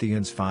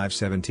 Corinthians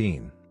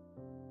 5:17.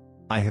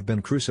 I have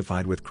been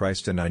crucified with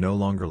Christ and I no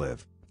longer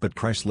live, but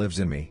Christ lives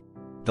in me.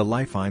 The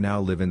life I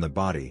now live in the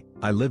body,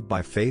 I live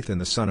by faith in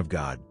the Son of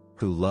God,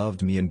 who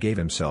loved me and gave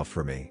himself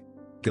for me.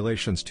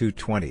 Galatians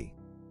 2:20.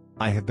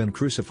 I have been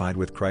crucified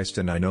with Christ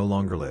and I no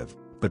longer live,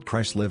 but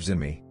Christ lives in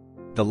me.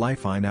 The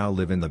life I now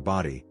live in the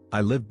body,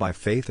 I live by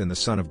faith in the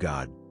Son of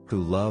God,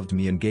 who loved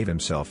me and gave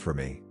himself for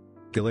me.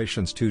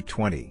 Galatians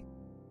 2:20.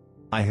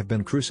 I have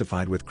been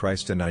crucified with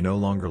Christ and I no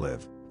longer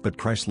live, but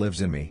Christ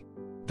lives in me.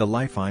 The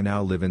life I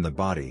now live in the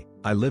body,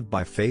 I live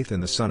by faith in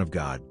the Son of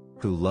God,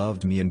 who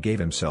loved me and gave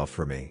himself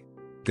for me.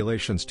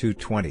 Galatians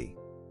 2:20.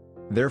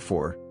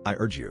 Therefore, I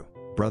urge you,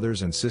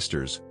 brothers and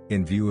sisters,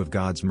 in view of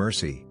God's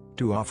mercy,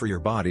 to offer your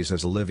bodies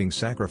as a living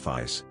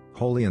sacrifice,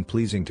 holy and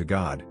pleasing to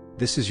God,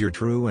 this is your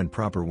true and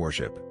proper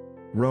worship.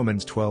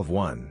 Romans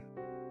 12:1.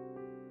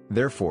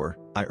 Therefore,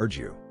 I urge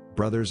you,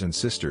 brothers and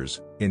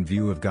sisters, in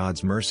view of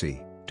God's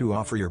mercy, to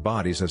offer your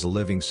bodies as a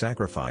living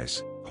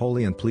sacrifice,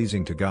 holy and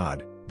pleasing to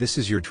God, this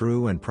is your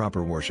true and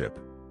proper worship.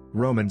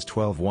 Romans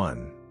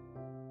 12:1.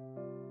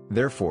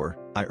 Therefore,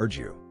 I urge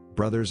you,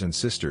 brothers and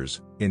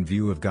sisters, in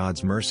view of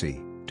God's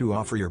mercy, to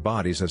offer your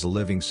bodies as a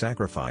living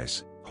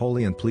sacrifice,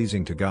 holy and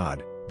pleasing to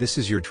God, this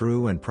is your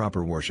true and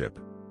proper worship.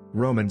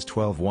 Romans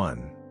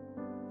 12:1.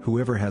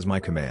 Whoever has my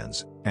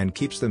commands, and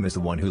keeps them is the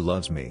one who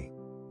loves me.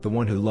 The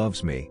one who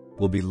loves me,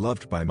 will be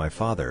loved by my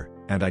Father,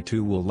 and I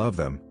too will love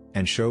them,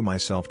 and show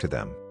myself to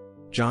them.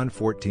 John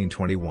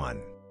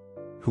 14:21.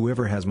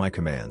 Whoever has my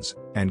commands,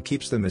 and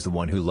keeps them is the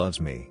one who loves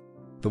me.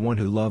 The one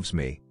who loves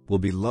me, will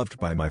be loved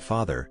by my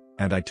Father,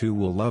 and I too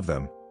will love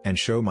them, and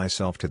show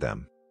myself to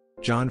them.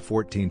 John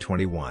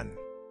 14:21.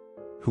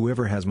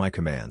 Whoever has my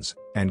commands,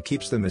 and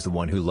keeps them is the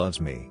one who loves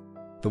me.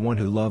 The one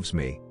who loves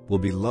me, will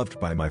be loved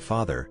by my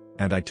Father,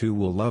 and I too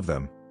will love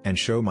them, and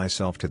show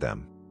myself to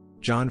them.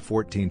 John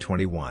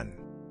 14:21.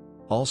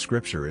 All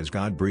Scripture is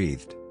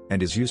God-breathed,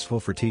 and is useful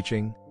for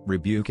teaching,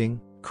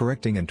 rebuking,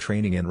 correcting and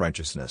training in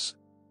righteousness.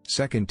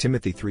 2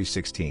 Timothy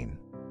 3:16.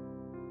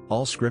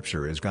 All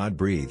Scripture is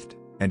God-breathed,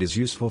 and is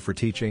useful for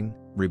teaching,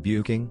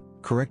 rebuking,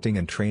 correcting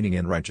and training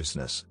in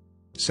righteousness.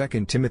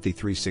 2 Timothy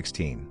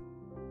 3:16.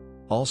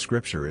 All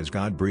Scripture is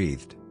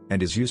God-breathed,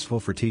 and is useful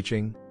for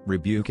teaching,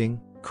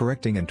 rebuking,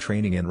 correcting and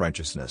training in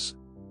righteousness.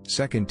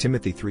 2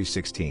 Timothy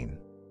 3:16.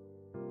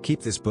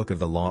 Keep this book of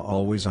the law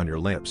always on your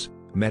lips,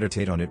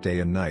 meditate on it day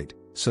and night,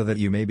 so that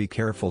you may be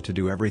careful to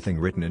do everything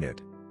written in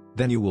it.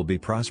 Then you will be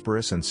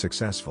prosperous and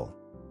successful.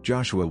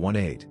 Joshua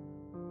 1:8.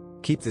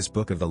 Keep this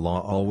book of the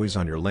law always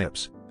on your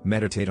lips,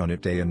 meditate on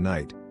it day and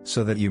night,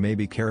 so that you may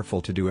be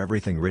careful to do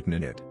everything written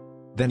in it.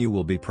 Then you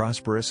will be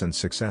prosperous and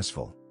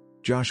successful.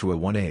 Joshua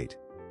 1:8.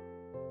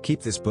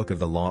 Keep this book of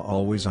the law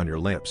always on your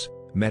lips,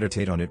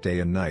 meditate on it day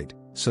and night,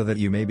 so that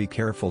you may be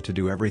careful to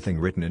do everything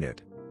written in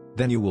it.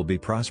 Then you will be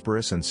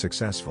prosperous and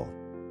successful.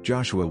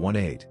 Joshua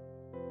 1:8.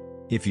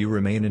 If you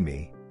remain in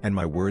me, and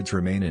my words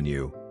remain in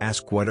you,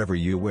 ask whatever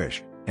you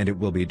wish, and it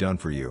will be done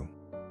for you.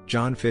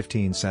 John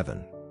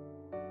 15:7.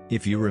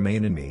 If you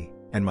remain in me,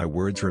 and my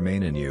words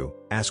remain in you,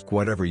 ask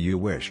whatever you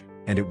wish,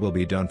 and it will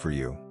be done for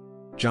you.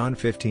 John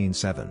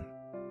 15:7.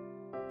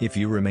 If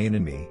you remain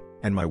in me,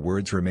 and my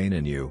words remain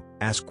in you,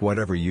 ask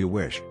whatever you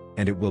wish,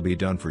 and it will be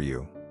done for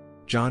you.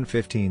 John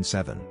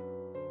 15:7.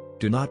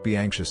 Do not be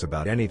anxious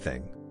about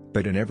anything,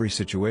 but in every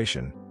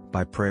situation,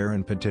 by prayer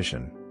and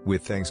petition,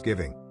 with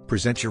thanksgiving,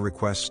 present your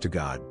requests to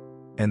God.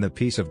 And the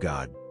peace of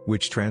God,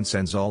 which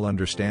transcends all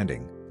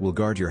understanding, will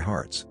guard your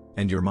hearts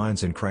and your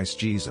minds in Christ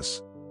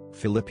Jesus.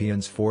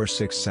 Philippians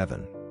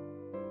 4:6-7.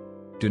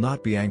 Do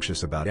not be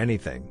anxious about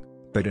anything,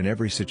 but in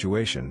every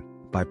situation,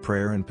 by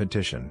prayer and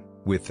petition,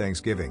 with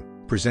thanksgiving,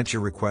 present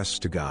your requests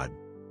to God.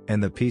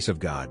 And the peace of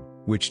God,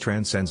 which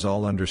transcends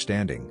all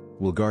understanding,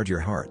 will guard your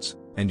hearts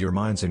and your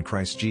minds in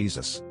Christ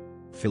Jesus.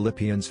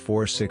 Philippians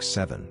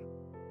 4:6-7.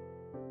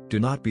 Do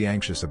not be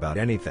anxious about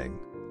anything,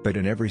 but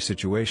in every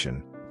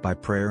situation, by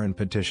prayer and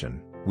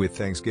petition, with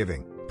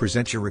thanksgiving,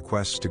 present your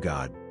requests to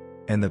God.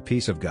 And the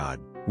peace of God,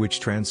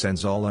 which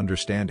transcends all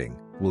understanding,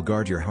 will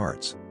guard your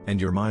hearts and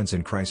your minds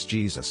in Christ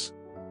Jesus.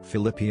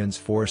 Philippians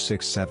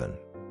 4:6-7.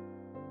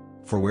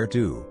 For where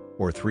two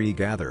or three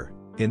gather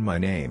in my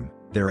name,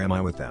 there am I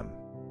with them.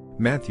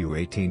 Matthew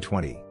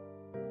 18:20.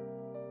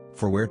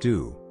 For where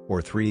two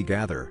or three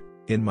gather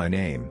in my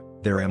name,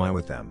 there am I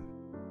with them.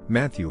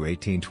 Matthew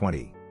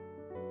 18:20.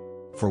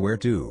 For where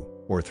two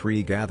or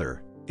three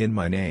gather in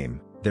my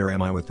name, there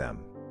am I with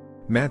them.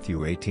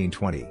 Matthew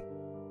 18:20.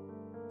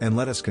 And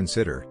let us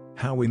consider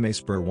how we may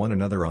spur one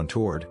another on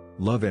toward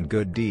love and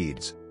good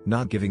deeds,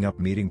 not giving up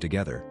meeting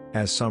together,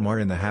 as some are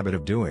in the habit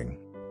of doing,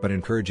 but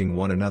encouraging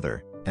one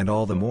another, and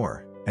all the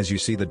more, as you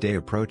see the day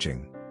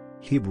approaching.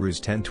 Hebrews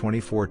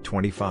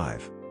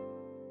 10:24-25.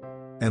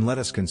 And let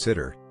us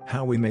consider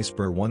how we may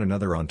spur one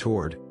another on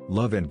toward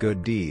love and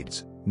good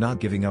deeds, not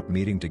giving up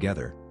meeting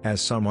together,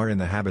 as some are in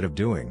the habit of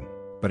doing,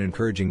 but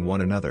encouraging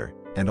one another,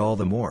 and all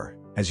the more,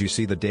 as you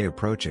see the day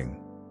approaching.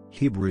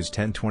 Hebrews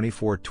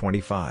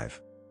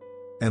 10:24-25.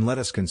 And let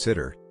us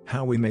consider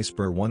how we may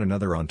spur one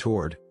another on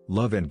toward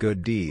love and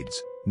good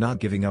deeds, not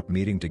giving up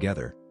meeting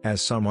together,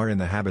 as some are in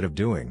the habit of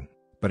doing,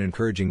 but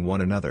encouraging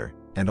one another,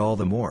 and all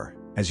the more,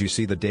 as you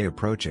see the day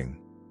approaching.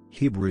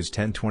 Hebrews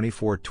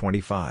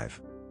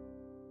 10:24-25.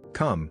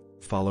 Come,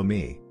 follow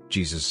me,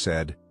 Jesus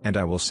said, and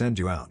I will send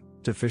you out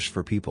to fish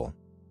for people.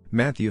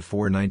 Matthew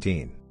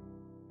 4:19.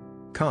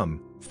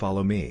 Come,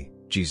 follow me,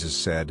 Jesus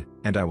said,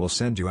 and I will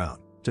send you out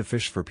to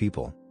fish for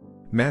people.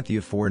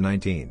 Matthew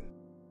 4:19.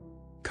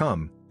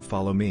 Come,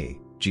 follow me,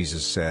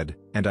 Jesus said,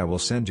 and I will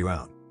send you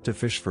out to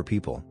fish for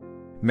people.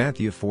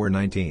 Matthew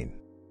 4:19.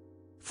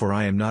 For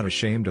I am not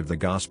ashamed of the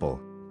gospel,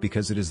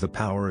 because it is the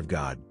power of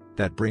God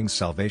that brings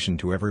salvation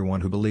to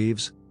everyone who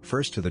believes,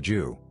 first to the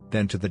Jew,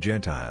 then to the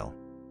Gentile.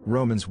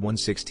 Romans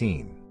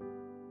 1:16.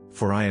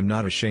 For I am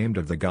not ashamed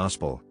of the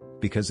gospel,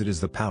 because it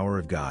is the power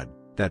of God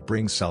that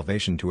brings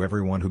salvation to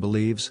everyone who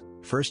believes,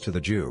 first to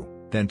the Jew,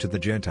 then to the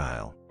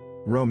Gentile.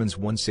 Romans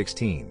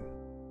 1:16.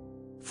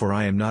 For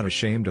I am not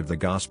ashamed of the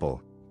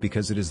gospel,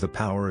 because it is the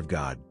power of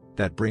God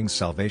that brings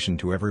salvation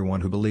to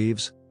everyone who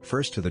believes,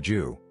 first to the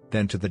Jew,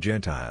 then to the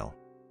Gentile.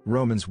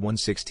 Romans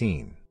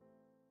 1:16.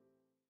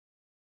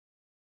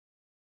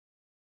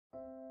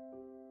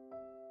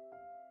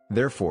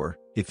 Therefore,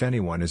 if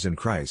anyone is in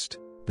Christ,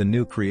 the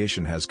new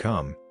creation has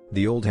come,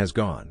 the old has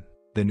gone,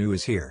 the new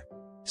is here.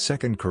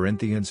 2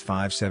 Corinthians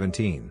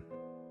 5:17.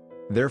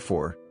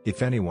 Therefore,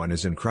 if anyone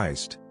is in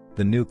Christ,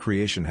 the new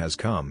creation has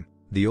come,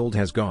 the old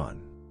has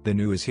gone, the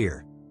new is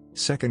here.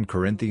 2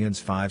 Corinthians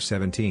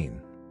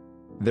 5:17.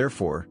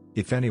 Therefore,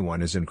 if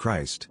anyone is in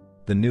Christ,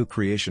 the new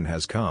creation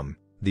has come,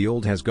 the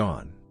old has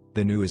gone,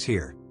 the new is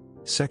here.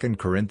 2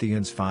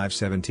 Corinthians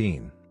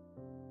 5:17.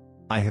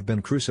 I have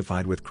been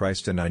crucified with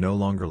Christ and I no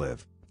longer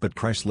live, but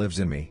Christ lives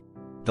in me.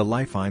 The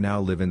life I now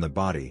live in the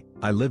body,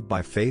 I live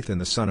by faith in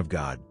the Son of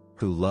God,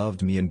 who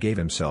loved me and gave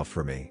himself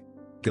for me.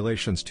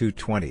 Galatians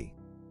 2:20.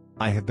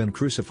 I have been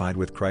crucified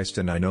with Christ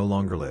and I no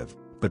longer live,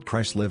 but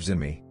Christ lives in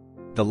me.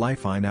 The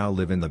life I now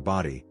live in the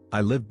body,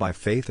 I live by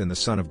faith in the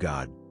Son of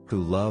God,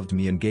 who loved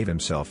me and gave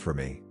himself for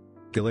me.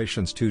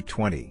 Galatians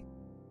 2:20.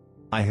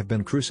 I have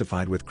been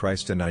crucified with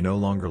Christ and I no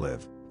longer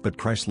live, but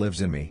Christ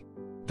lives in me.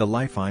 The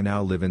life I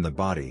now live in the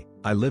body,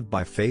 I live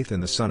by faith in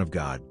the Son of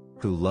God,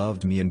 who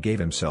loved me and gave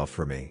himself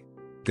for me.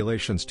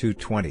 Galatians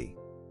 2:20.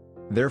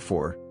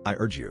 Therefore, I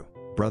urge you,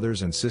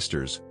 brothers and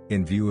sisters,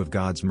 in view of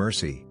God's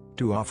mercy,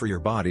 to offer your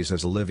bodies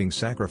as a living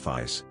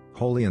sacrifice,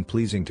 holy and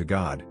pleasing to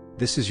God.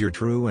 This is your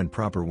true and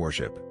proper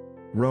worship.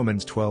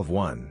 Romans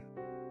 12:1.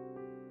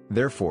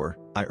 Therefore,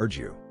 I urge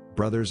you,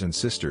 brothers and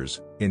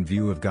sisters, in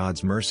view of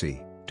God's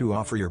mercy, to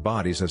offer your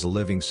bodies as a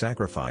living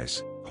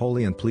sacrifice,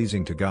 holy and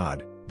pleasing to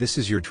God. This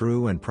is your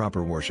true and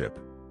proper worship.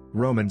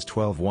 Romans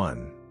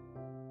 12:1.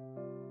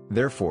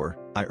 Therefore,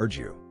 I urge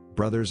you,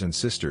 brothers and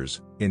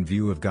sisters, in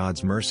view of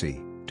God's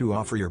mercy, to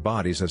offer your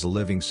bodies as a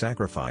living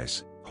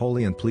sacrifice,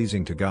 holy and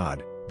pleasing to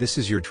God. This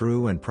is your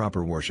true and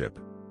proper worship.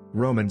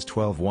 Romans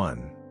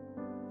 12:1.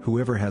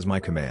 Whoever has my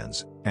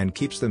commands, and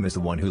keeps them is the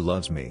one who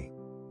loves me.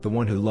 The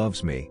one who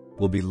loves me,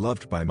 will be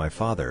loved by my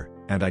Father,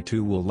 and I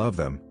too will love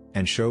them,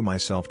 and show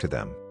myself to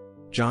them.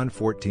 John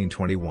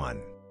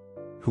 14:21.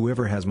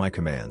 Whoever has my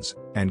commands,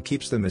 and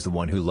keeps them is the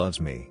one who loves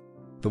me.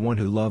 The one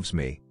who loves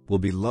me, will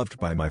be loved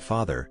by my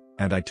Father,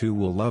 and I too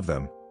will love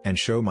them, and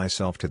show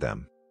myself to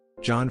them.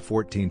 John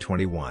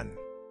 14:21.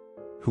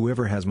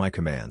 Whoever has my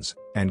commands,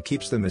 and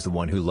keeps them is the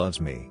one who loves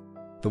me.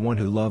 The one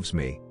who loves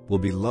me, will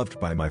be loved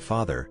by my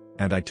Father,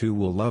 and I too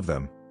will love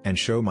them, and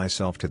show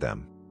myself to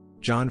them.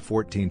 John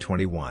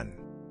 14:21.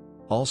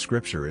 All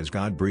Scripture is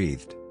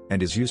God-breathed,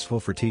 and is useful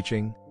for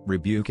teaching,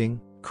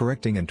 rebuking,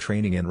 correcting and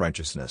training in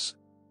righteousness.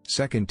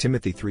 2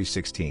 Timothy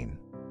 3:16.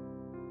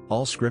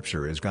 All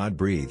Scripture is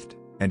God-breathed,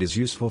 and is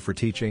useful for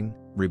teaching,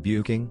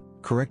 rebuking,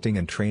 correcting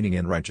and training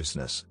in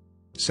righteousness.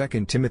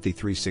 2 Timothy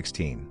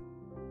 3:16.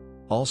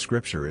 All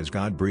Scripture is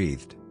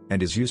God-breathed,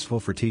 and is useful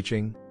for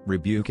teaching,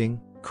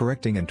 rebuking,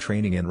 correcting and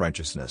training in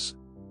righteousness.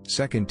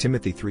 2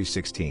 Timothy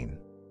 3:16.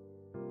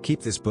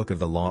 Keep this book of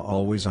the law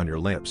always on your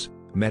lips,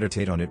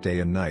 meditate on it day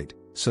and night,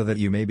 so that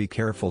you may be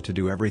careful to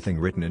do everything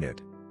written in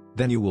it.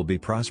 Then you will be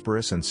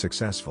prosperous and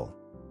successful.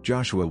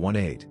 Joshua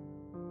 1:8.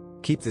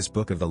 Keep this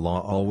book of the law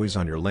always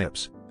on your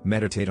lips,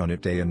 meditate on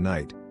it day and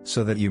night,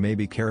 so that you may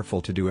be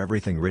careful to do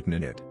everything written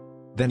in it.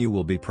 Then you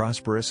will be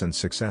prosperous and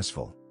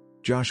successful.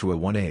 Joshua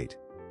 1:8.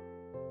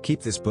 Keep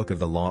this book of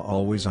the law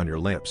always on your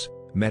lips,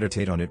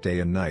 meditate on it day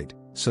and night,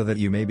 so that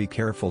you may be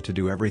careful to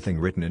do everything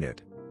written in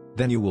it.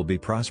 Then you will be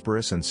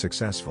prosperous and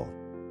successful.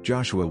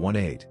 Joshua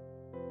 1:8.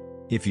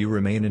 If you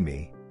remain in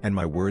me, and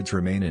my words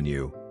remain in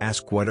you,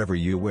 ask whatever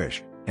you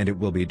wish, and it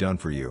will be done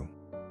for you.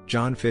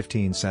 John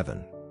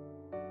 15:7.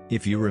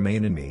 If you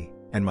remain in me,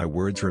 and my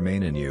words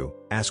remain in you,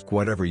 ask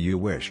whatever you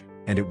wish,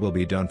 and it will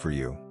be done for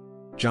you.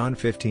 John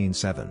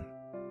 15:7.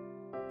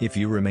 If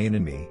you remain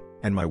in me,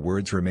 and my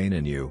words remain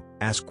in you,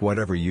 ask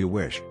whatever you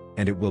wish,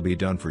 and it will be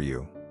done for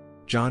you.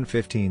 John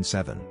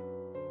 15:7.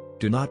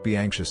 Do not be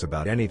anxious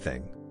about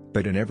anything,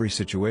 but in every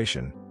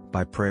situation,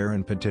 by prayer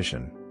and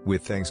petition,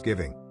 with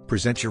thanksgiving,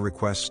 present your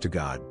requests to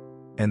God.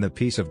 And the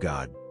peace of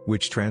God,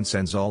 which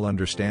transcends all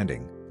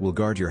understanding, will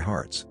guard your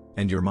hearts,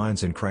 and your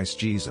minds in Christ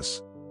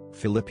Jesus.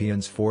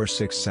 Philippians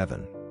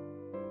 4:6-7.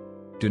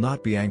 Do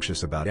not be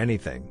anxious about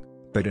anything,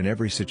 but in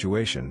every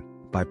situation,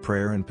 by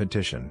prayer and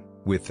petition,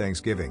 with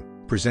thanksgiving,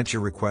 present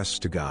your requests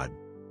to God.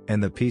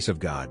 And the peace of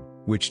God,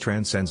 which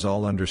transcends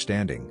all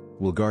understanding,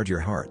 will guard your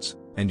hearts,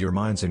 and your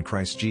minds in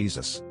Christ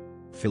Jesus.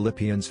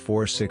 Philippians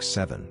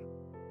 4:6-7.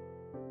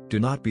 Do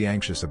not be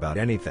anxious about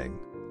anything,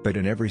 but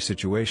in every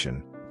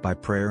situation, by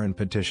prayer and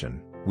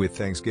petition, with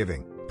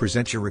thanksgiving,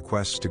 present your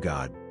requests to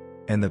God.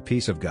 And the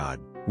peace of God,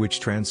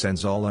 which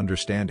transcends all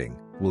understanding,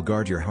 will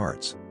guard your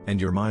hearts, and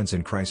your minds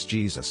in Christ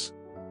Jesus.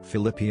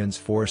 Philippians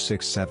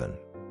 4:6-7.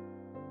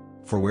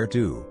 For where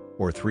two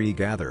or three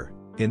gather,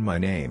 in my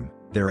name,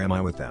 there am I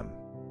with them.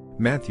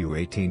 Matthew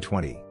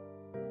 18:20.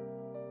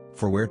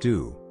 For where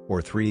two or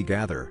three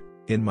gather,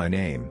 in my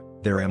name,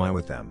 there am I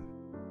with them.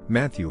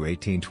 Matthew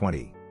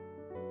 18:20.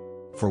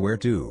 For where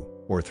two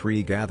or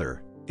three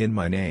gather, in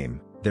my name,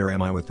 there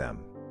am I with them.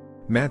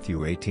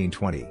 Matthew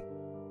 18:20.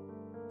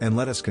 And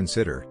let us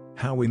consider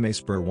how we may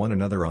spur one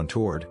another on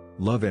toward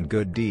love and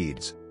good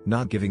deeds,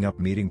 not giving up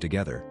meeting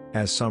together,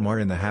 as some are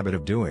in the habit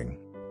of doing,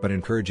 but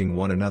encouraging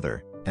one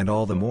another, and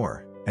all the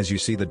more, as you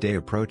see the day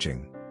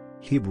approaching.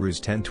 Hebrews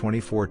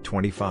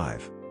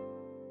 10:24-25.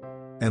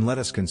 And let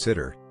us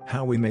consider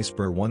how we may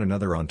spur one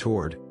another on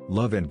toward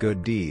love and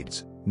good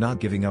deeds, not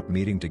giving up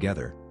meeting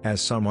together,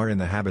 as some are in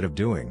the habit of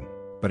doing,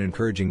 but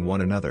encouraging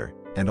one another,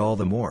 and all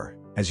the more,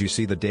 as you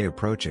see the day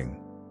approaching.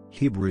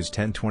 Hebrews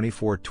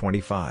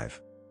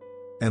 10:24-25.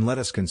 And let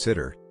us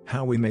consider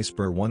how we may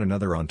spur one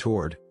another on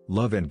toward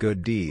love and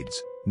good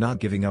deeds, not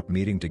giving up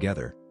meeting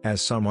together,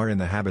 as some are in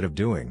the habit of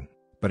doing,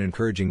 but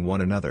encouraging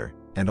one another,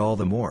 and all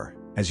the more,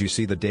 as you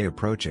see the day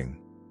approaching.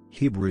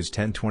 Hebrews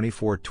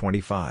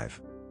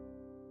 10:24-25.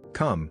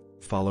 Come,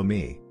 follow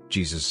me,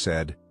 Jesus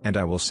said, and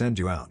I will send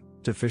you out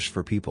to fish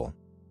for people.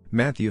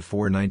 Matthew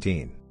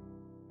 4:19.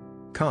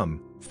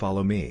 Come,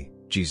 follow me,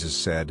 Jesus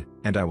said,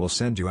 and I will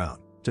send you out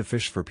to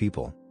fish for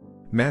people.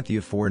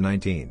 Matthew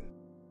 4:19.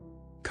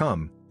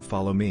 Come,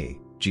 follow me,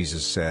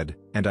 Jesus said,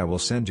 and I will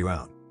send you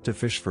out to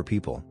fish for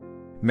people.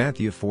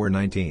 Matthew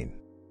 4:19.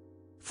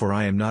 For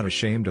I am not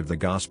ashamed of the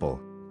gospel,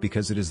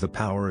 because it is the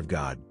power of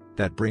God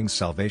that brings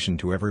salvation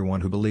to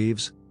everyone who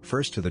believes,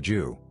 first to the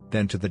Jew,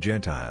 then to the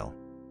Gentile.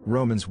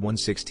 Romans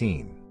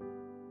 1:16.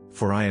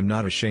 For I am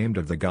not ashamed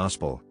of the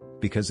gospel,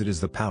 because it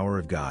is the power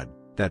of God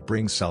that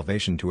brings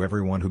salvation to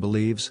everyone who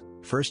believes,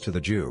 first to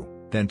the Jew,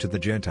 then to the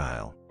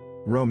Gentile.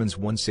 Romans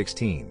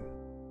 1:16.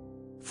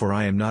 For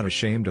I am not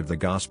ashamed of the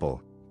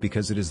gospel,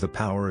 because it is the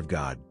power of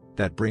God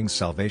that brings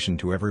salvation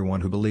to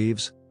everyone who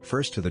believes,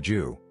 first to the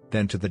Jew,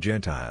 then to the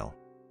Gentile.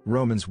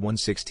 Romans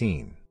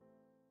 1:16.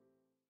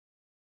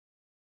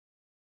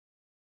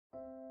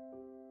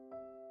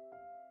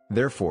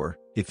 Therefore,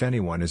 if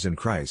anyone is in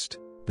Christ,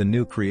 the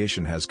new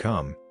creation has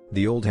come,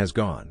 the old has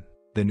gone,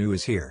 the new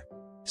is here.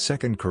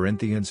 2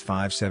 Corinthians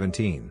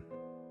 5:17.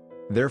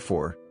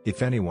 Therefore,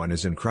 if anyone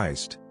is in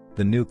Christ,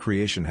 the new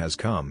creation has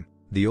come,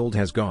 the old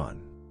has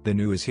gone, the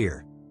new is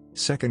here.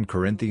 2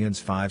 Corinthians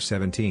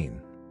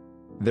 5:17.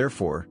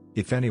 Therefore,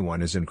 if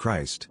anyone is in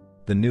Christ,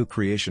 the new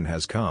creation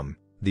has come,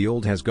 the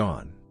old has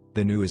gone,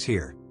 the new is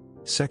here.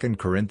 2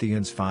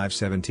 Corinthians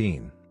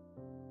 5:17.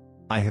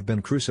 I have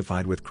been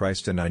crucified with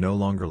Christ and I no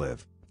longer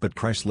live, but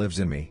Christ lives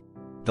in me.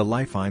 The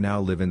life I now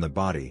live in the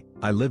body,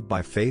 I live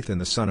by faith in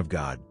the Son of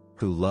God,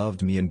 who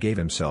loved me and gave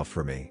himself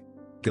for me.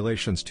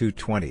 Galatians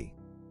 2:20.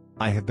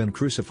 I have been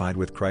crucified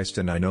with Christ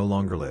and I no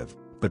longer live,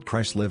 but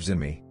Christ lives in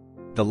me.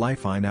 The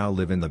life I now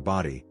live in the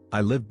body,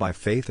 I live by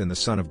faith in the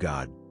Son of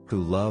God,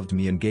 who loved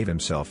me and gave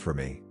himself for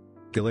me.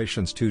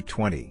 Galatians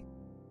 2:20.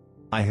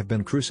 I have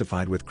been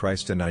crucified with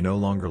Christ and I no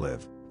longer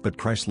live, but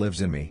Christ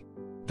lives in me.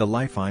 The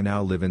life I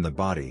now live in the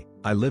body,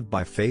 I live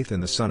by faith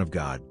in the Son of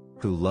God,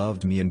 who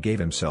loved me and gave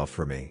himself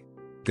for me.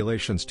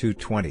 Galatians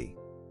 2:20.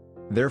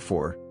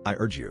 Therefore, I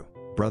urge you,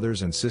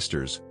 brothers and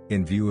sisters,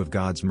 in view of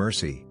God's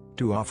mercy,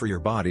 to offer your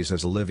bodies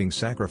as a living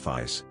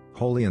sacrifice,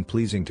 holy and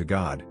pleasing to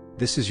God.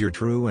 This is your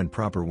true and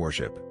proper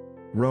worship.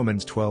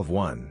 Romans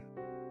 12:1.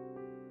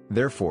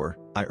 Therefore,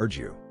 I urge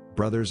you,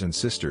 brothers and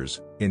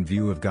sisters, in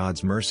view of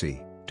God's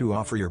mercy, to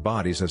offer your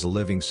bodies as a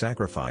living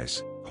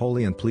sacrifice,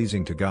 holy and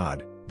pleasing to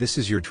God. This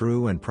is your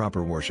true and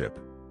proper worship.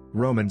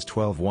 Romans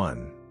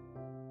 12:1.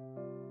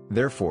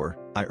 Therefore,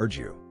 I urge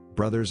you,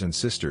 brothers and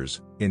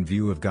sisters, in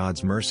view of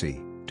God's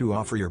mercy, to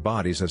offer your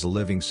bodies as a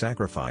living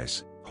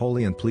sacrifice,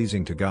 holy and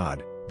pleasing to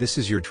God. This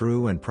is your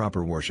true and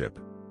proper worship.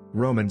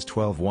 Romans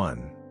 12:1.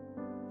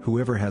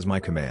 Whoever has my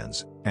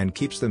commands, and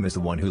keeps them is the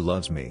one who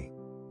loves me.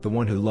 The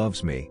one who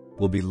loves me,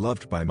 will be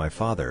loved by my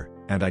Father,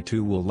 and I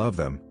too will love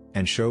them,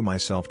 and show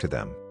myself to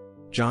them.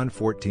 John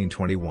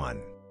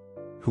 14:21.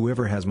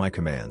 Whoever has my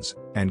commands,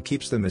 and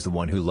keeps them is the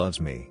one who loves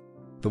me.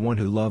 The one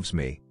who loves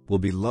me, will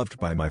be loved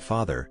by my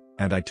Father,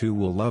 and I too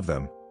will love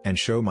them, and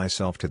show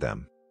myself to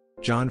them.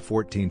 John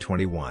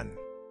 14:21.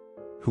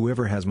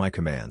 Whoever has my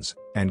commands,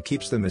 and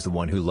keeps them is the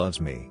one who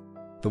loves me.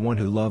 The one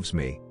who loves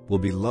me, will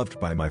be loved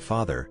by my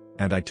Father,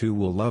 and I too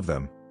will love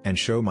them, and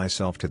show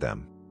myself to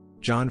them.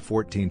 John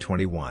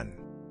 14:21.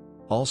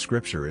 All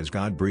Scripture is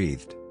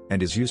God-breathed,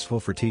 and is useful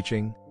for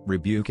teaching,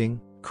 rebuking,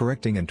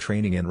 correcting and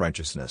training in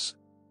righteousness.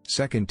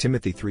 2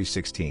 Timothy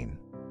 3:16.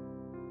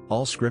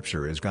 All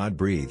Scripture is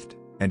God-breathed,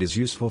 and is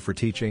useful for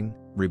teaching,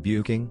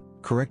 rebuking,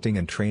 correcting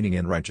and training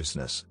in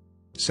righteousness.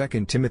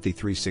 2 Timothy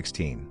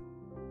 3:16.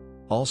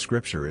 All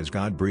Scripture is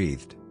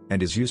God-breathed,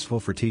 and is useful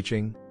for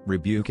teaching,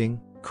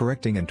 rebuking,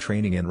 correcting and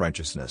training in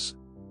righteousness.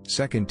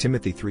 2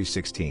 Timothy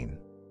 3:16.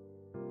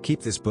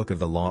 Keep this book of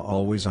the law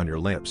always on your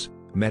lips,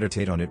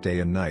 meditate on it day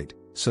and night,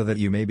 so that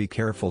you may be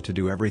careful to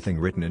do everything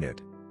written in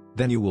it.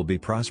 Then you will be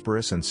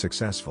prosperous and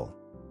successful.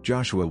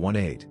 Joshua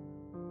 1:8.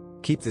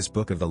 Keep this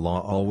book of the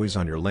law always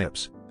on your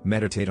lips,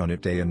 meditate on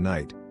it day and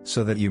night,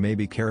 so that you may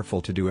be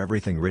careful to do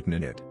everything written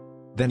in it.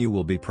 Then you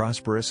will be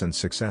prosperous and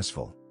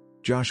successful.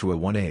 Joshua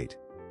 1:8.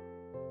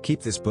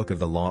 Keep this book of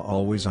the law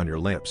always on your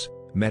lips,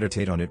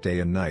 meditate on it day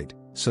and night,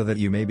 so that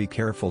you may be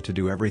careful to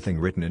do everything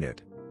written in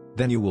it.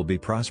 Then you will be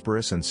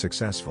prosperous and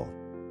successful.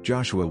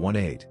 Joshua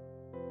 1:8.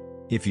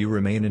 If you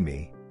remain in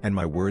me, and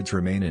my words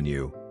remain in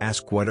you,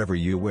 ask whatever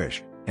you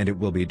wish, and it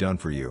will be done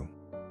for you.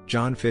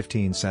 John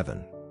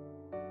 15:7.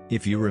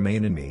 If you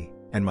remain in me,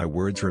 and my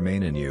words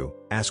remain in you,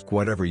 ask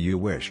whatever you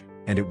wish,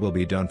 and it will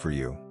be done for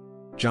you.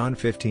 John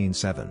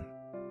 15:7.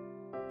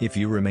 If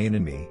you remain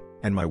in me,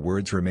 and my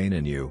words remain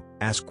in you,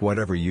 ask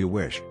whatever you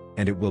wish,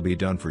 and it will be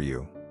done for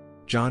you.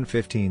 John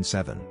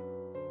 15:7.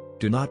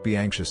 Do not be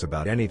anxious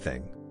about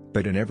anything,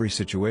 but in every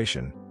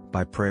situation,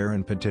 by prayer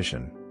and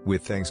petition,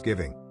 with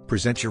thanksgiving,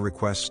 present your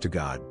requests to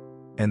God.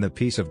 And the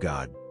peace of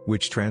God,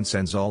 which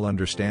transcends all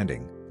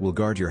understanding, will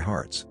guard your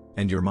hearts,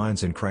 and your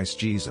minds in Christ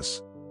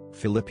Jesus.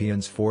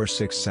 Philippians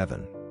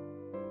 4:6-7.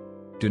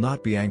 Do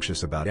not be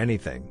anxious about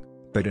anything,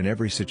 but in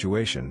every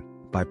situation,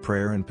 by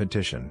prayer and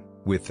petition,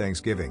 with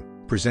thanksgiving,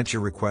 present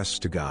your requests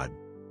to God.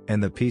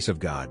 And the peace of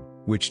God,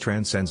 which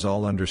transcends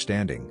all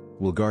understanding,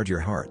 will guard your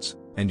hearts,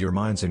 and your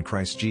minds in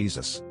Christ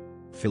Jesus.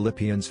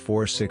 Philippians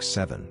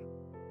 4:6-7.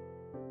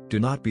 Do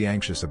not be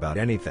anxious about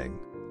anything,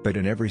 but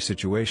in every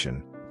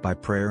situation, by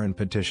prayer and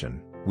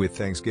petition, with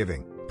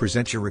thanksgiving,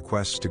 present your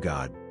requests to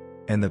God.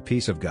 And the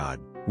peace of God,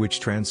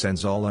 which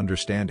transcends all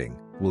understanding,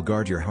 will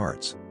guard your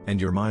hearts, and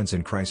your minds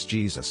in Christ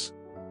Jesus.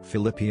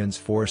 Philippians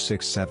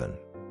 4:6-7.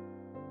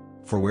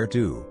 For where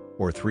two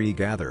or three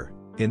gather,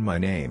 in my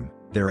name,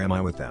 there am I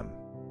with them.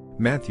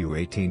 Matthew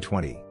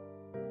 18:20.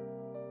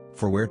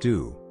 For where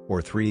two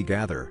or three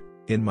gather,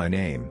 in my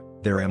name,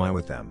 there am I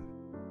with them.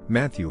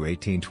 Matthew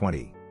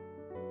 18:20.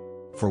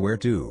 For where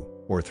two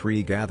or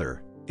three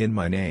gather, in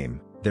my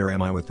name, there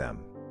am I with them.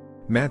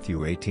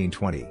 Matthew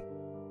 18:20.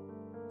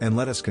 And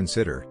let us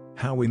consider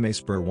how we may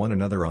spur one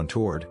another on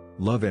toward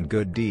love and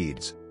good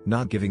deeds,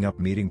 not giving up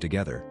meeting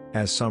together,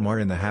 as some are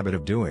in the habit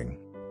of doing,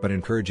 but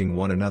encouraging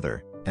one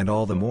another, and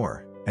all the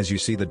more, as you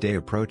see the day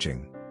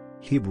approaching.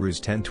 Hebrews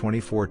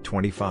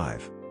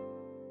 10:24-25.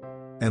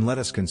 And let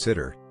us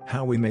consider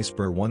how we may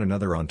spur one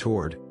another on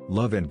toward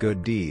love and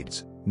good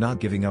deeds, not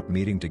giving up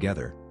meeting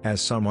together,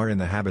 as some are in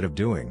the habit of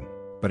doing,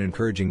 but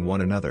encouraging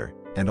one another,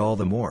 and all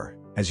the more,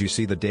 as you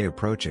see the day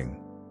approaching.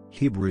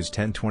 Hebrews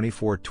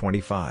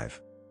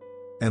 10:24-25.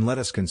 And let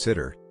us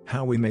consider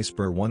how we may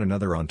spur one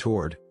another on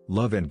toward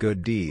love and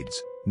good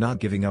deeds, not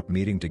giving up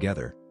meeting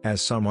together,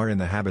 as some are in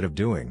the habit of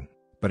doing,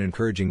 but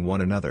encouraging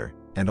one another,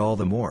 and all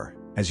the more,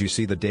 as you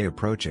see the day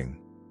approaching.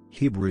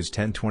 Hebrews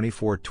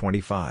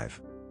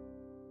 10:24-25.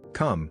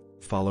 Come,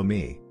 follow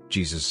me,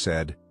 Jesus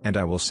said, and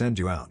I will send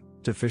you out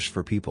to fish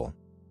for people.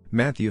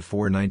 Matthew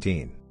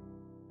 4:19.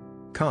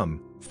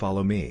 Come,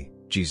 follow me,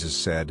 Jesus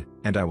said,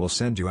 and I will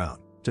send you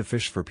out to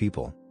fish for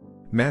people.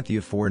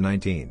 Matthew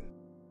 4:19.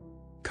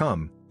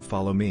 Come,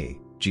 follow me,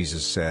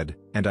 Jesus said,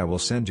 and I will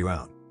send you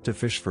out to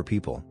fish for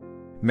people.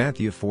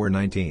 Matthew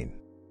 4:19.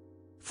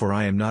 For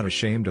I am not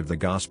ashamed of the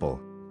gospel,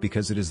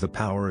 because it is the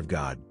power of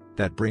God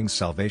that brings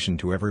salvation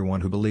to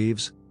everyone who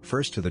believes,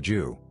 first to the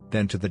Jew,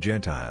 then to the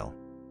Gentile.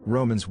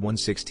 Romans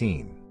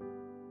 1:16.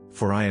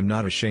 For I am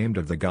not ashamed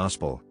of the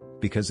gospel,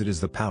 because it is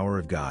the power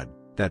of God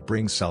that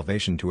brings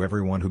salvation to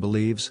everyone who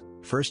believes,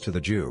 first to the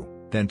Jew,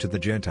 then to the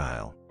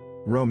Gentile.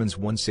 Romans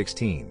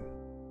 1:16.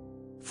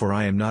 For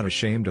I am not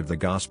ashamed of the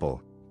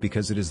gospel,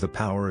 because it is the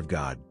power of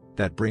God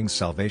that brings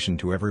salvation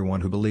to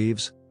everyone who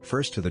believes,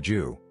 first to the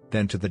Jew,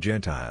 then to the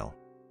Gentile.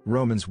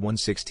 Romans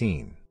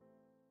 1:16.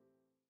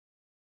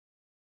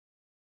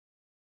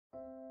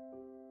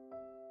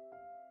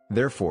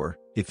 Therefore,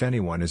 if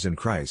anyone is in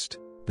Christ,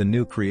 the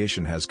new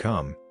creation has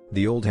come,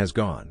 the old has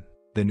gone,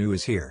 the new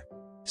is here.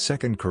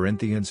 2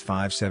 Corinthians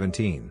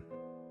 5:17.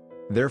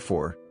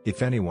 Therefore,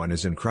 if anyone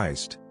is in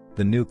Christ,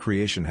 the new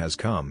creation has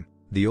come,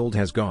 the old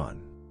has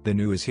gone, the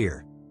new is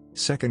here.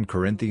 2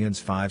 Corinthians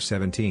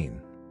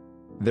 5:17.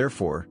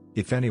 Therefore,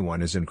 if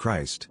anyone is in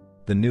Christ,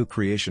 the new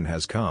creation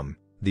has come,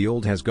 the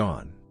old has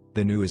gone,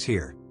 the new is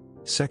here.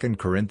 2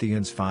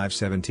 Corinthians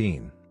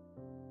 5:17.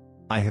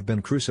 I have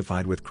been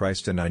crucified with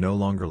Christ and I no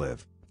longer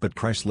live, but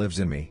Christ lives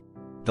in me.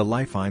 The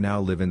life I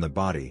now live in the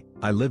body,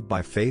 I live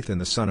by faith in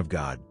the Son of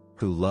God,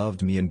 who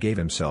loved me and gave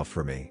himself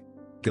for me.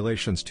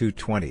 Galatians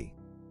 2:20.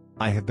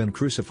 I have been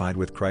crucified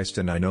with Christ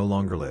and I no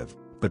longer live,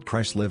 but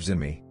Christ lives in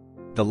me.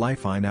 The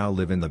life I now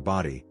live in the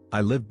body,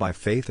 I live by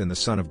faith in the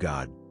Son of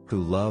God,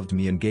 who loved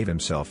me and gave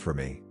himself for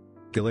me.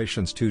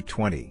 Galatians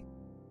 2:20.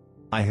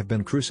 I have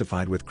been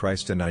crucified with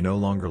Christ and I no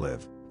longer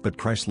live, but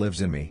Christ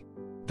lives in me.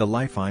 The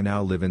life I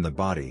now live in the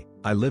body,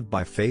 I live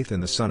by faith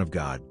in the Son of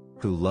God,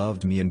 who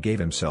loved me and gave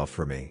himself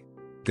for me.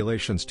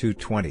 Galatians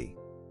 2:20.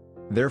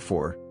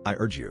 Therefore, I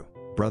urge you,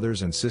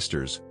 brothers and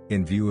sisters,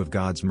 in view of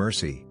God's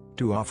mercy,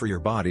 to offer your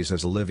bodies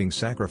as a living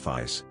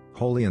sacrifice,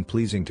 holy and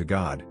pleasing to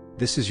God,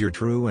 this is your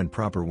true and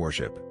proper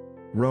worship.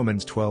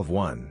 Romans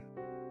 12:1.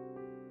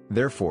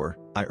 Therefore,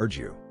 I urge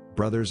you,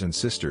 brothers and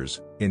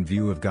sisters, in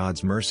view of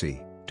God's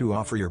mercy, to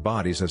offer your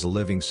bodies as a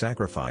living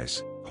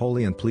sacrifice,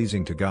 holy and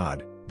pleasing to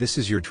God, this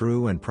is your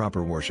true and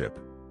proper worship.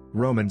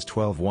 Romans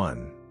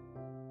 12:1.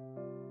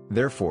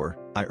 Therefore,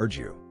 I urge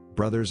you,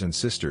 brothers and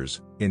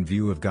sisters, in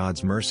view of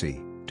God's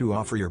mercy, to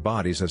offer your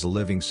bodies as a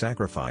living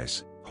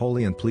sacrifice,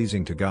 holy and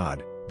pleasing to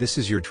God, this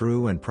is your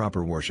true and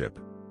proper worship.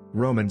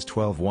 Romans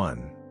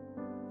 12:1.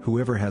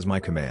 Whoever has my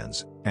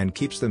commands, and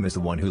keeps them is the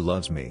one who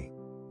loves me.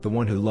 The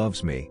one who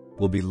loves me,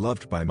 will be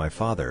loved by my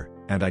Father,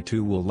 and I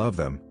too will love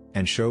them,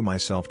 and show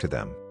myself to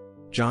them.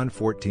 John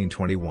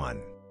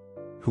 14:21.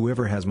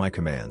 Whoever has my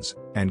commands,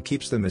 and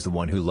keeps them is the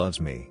one who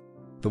loves me.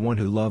 The one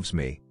who loves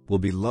me, will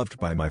be loved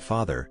by my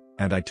Father,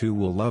 and I too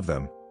will love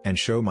them, and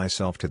show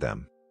myself to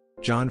them.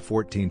 John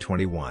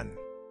 14:21.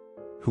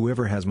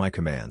 Whoever has my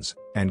commands,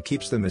 and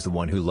keeps them is the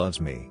one who loves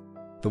me.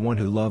 The one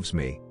who loves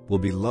me, will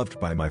be loved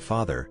by my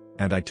Father,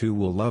 and I too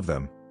will love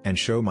them, and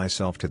show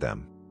myself to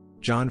them.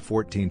 John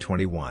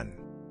 14:21.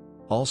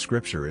 All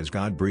Scripture is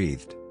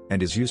God-breathed,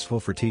 and is useful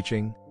for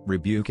teaching,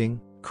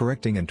 rebuking,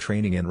 correcting and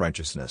training in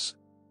righteousness.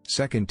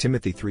 2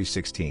 Timothy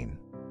 3:16.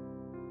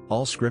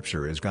 All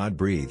Scripture is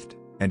God-breathed,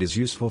 and is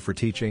useful for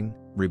teaching,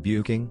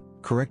 rebuking,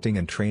 correcting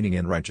and training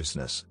in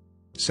righteousness.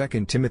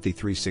 2 Timothy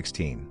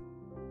 3:16.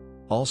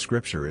 All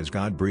Scripture is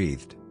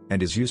God-breathed,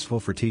 and is useful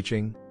for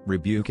teaching,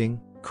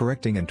 rebuking,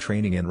 correcting and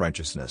training in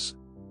righteousness.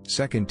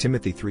 2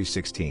 Timothy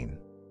 3:16.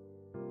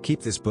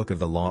 Keep this book of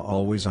the law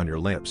always on your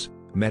lips,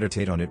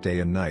 meditate on it day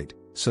and night,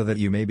 so that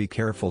you may be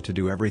careful to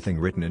do everything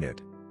written in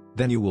it.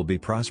 Then you will be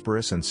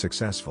prosperous and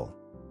successful.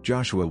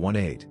 Joshua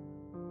 1:8.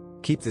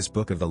 Keep this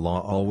book of the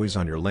law always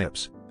on your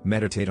lips,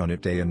 meditate on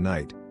it day and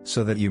night,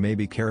 so that you may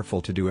be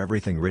careful to do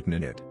everything written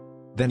in it.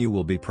 Then you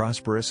will be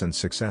prosperous and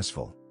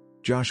successful.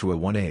 Joshua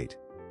 1:8.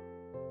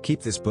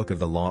 Keep this book of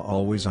the law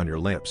always on your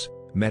lips,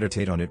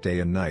 meditate on it day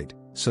and night,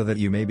 so that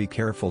you may be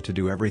careful to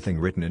do everything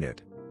written in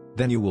it.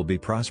 Then you will be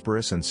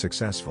prosperous and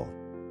successful.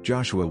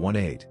 Joshua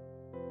 1:8.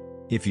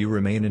 If you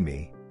remain in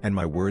me, and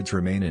my words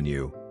remain in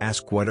you,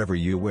 ask whatever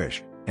you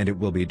wish, and it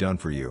will be done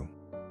for you.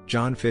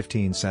 John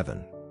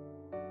 15:7.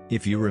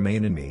 If you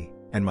remain in me,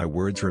 and my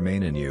words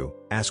remain in you,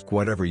 ask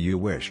whatever you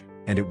wish,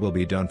 and it will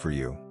be done for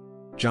you.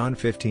 John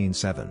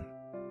 15:7.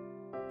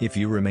 If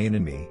you remain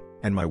in me,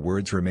 and my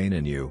words remain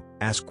in you,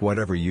 ask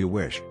whatever you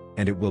wish,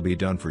 and it will be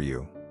done for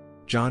you.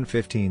 John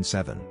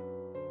 15:7.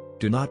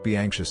 Do not be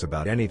anxious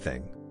about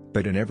anything,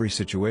 but in every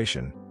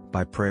situation,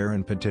 by prayer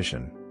and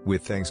petition,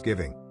 with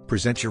thanksgiving,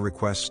 present your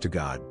requests to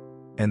God.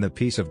 And the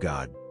peace of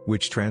God,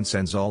 which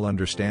transcends all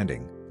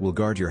understanding, will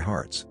guard your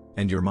hearts,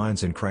 and your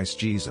minds in Christ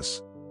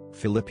Jesus.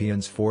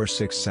 Philippians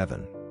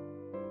 4:6-7.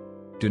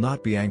 Do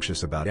not be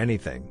anxious about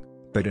anything,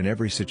 but in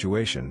every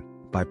situation,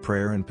 by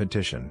prayer and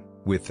petition,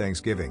 with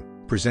thanksgiving,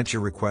 present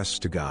your requests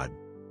to God.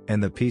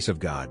 And the peace of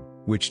God,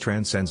 which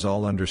transcends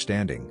all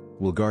understanding,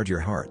 will guard your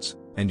hearts,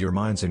 and your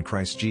minds in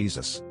Christ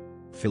Jesus.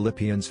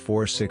 Philippians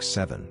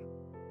 4:6-7.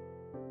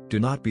 Do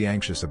not be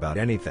anxious about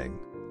anything,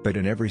 but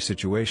in every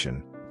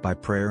situation, by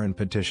prayer and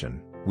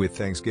petition, with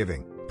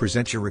thanksgiving,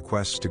 present your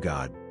requests to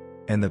God.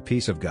 And the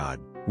peace of God,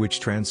 which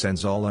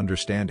transcends all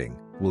understanding,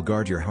 will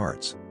guard your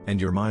hearts and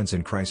your minds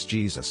in Christ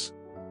Jesus.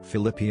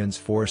 Philippians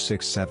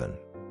 4:6-7.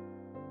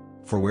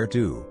 For where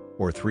two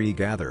or three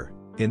gather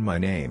in my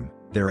name,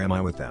 there am I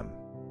with them.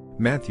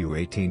 Matthew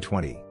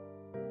 18:20.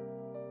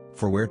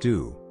 For where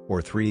two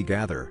or three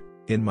gather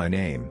in my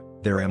name,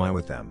 there am I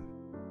with them.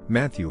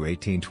 Matthew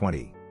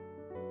 18:20.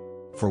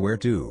 For where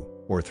two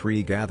or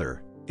three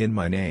gather in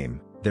my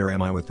name, there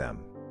am I with them.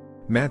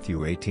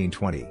 Matthew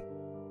 18:20.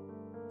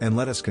 And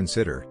let us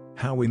consider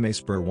how we may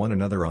spur one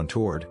another on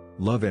toward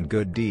love and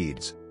good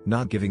deeds,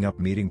 not giving up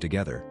meeting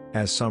together,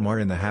 as some are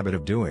in the habit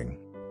of doing,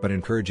 but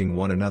encouraging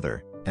one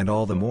another, and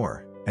all the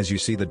more, as you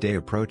see the day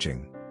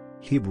approaching.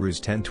 Hebrews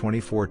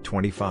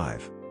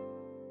 10:24-25.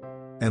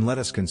 And let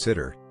us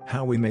consider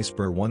how we may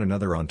spur one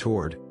another on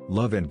toward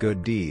love and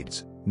good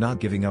deeds, not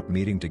giving up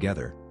meeting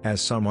together,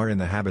 as some are in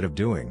the habit of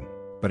doing,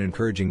 but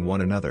encouraging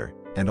one another,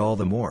 and all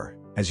the more,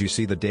 as you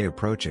see the day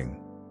approaching.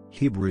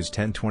 Hebrews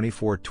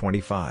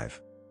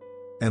 10:24-25.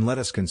 And let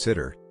us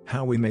consider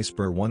how we may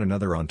spur one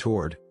another on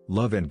toward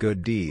love and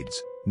good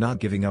deeds, not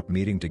giving up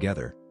meeting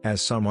together,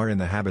 as some are in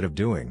the habit of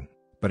doing,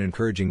 but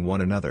encouraging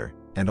one another,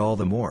 and all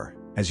the more,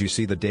 as you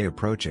see the day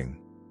approaching.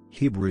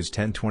 Hebrews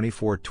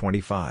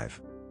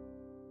 10:24-25.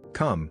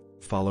 Come,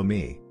 follow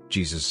me,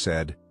 Jesus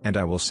said, and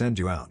I will send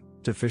you out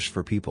to fish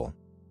for people.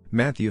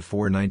 Matthew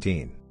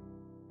 4:19.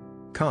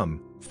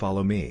 Come,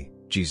 follow me,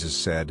 Jesus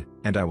said,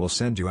 and I will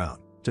send you out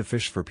to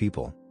fish for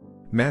people.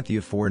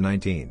 Matthew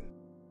 4:19.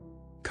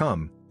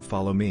 Come,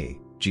 follow me,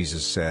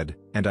 Jesus said,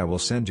 and I will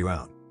send you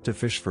out to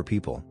fish for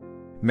people.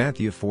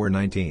 Matthew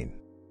 4:19.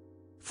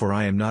 For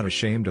I am not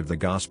ashamed of the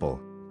gospel,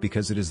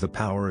 because it is the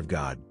power of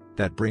God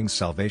that brings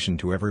salvation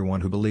to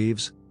everyone who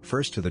believes,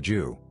 first to the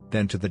Jew,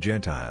 then to the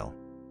Gentile.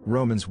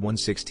 Romans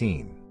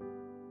 1:16.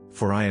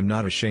 For I am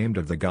not ashamed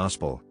of the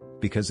gospel,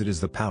 because it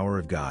is the power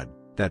of God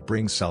that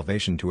brings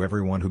salvation to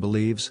everyone who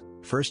believes,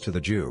 first to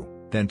the Jew,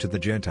 then to the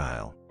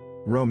Gentile.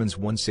 Romans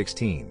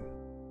 1:16.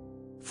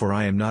 For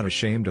I am not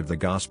ashamed of the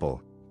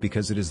gospel,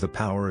 because it is the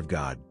power of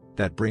God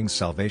that brings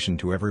salvation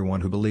to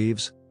everyone who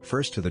believes,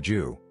 first to the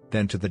Jew,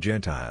 then to the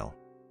Gentile.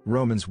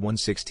 Romans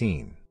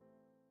 1:16.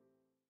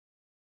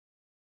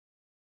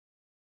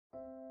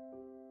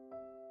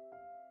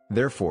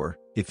 Therefore,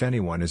 if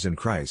anyone is in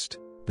Christ,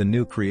 the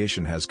new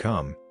creation has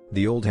come,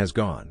 the old has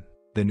gone,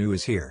 the new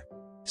is here.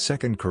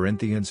 2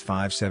 Corinthians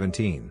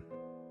 5:17.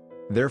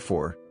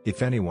 Therefore,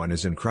 if anyone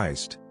is in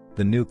Christ,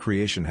 the new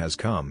creation has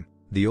come,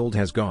 the old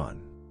has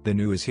gone, the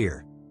new is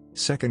here.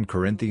 2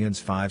 Corinthians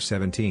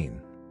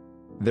 5:17.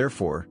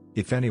 Therefore,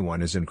 if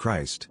anyone is in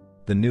Christ,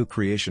 the new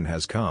creation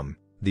has come,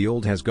 the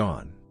old has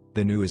gone,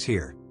 the new is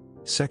here.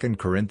 2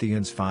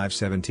 Corinthians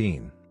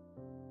 5:17.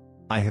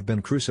 I have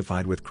been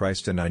crucified with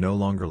Christ and I no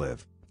longer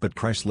live, but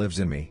Christ lives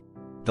in me.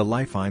 The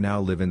life I now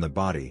live in the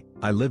body,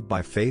 I live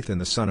by faith in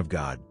the Son of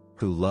God,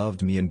 who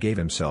loved me and gave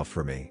himself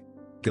for me.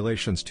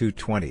 Galatians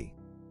 2:20.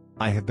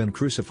 I have been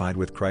crucified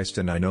with Christ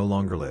and I no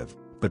longer live,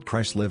 but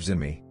Christ lives in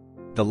me.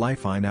 The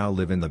life I now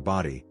live in the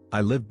body,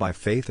 I live by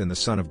faith in the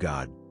Son of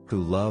God,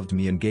 who loved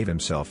me and gave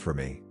himself for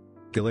me.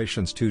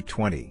 Galatians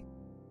 2:20.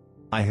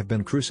 I have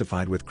been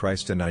crucified with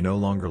Christ and I no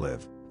longer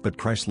live, but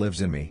Christ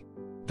lives in me.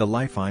 The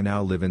life I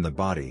now live in the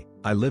body,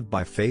 I live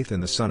by faith in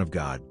the Son of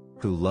God,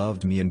 who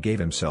loved me and gave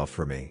himself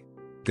for me.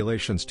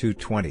 Galatians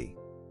 2:20.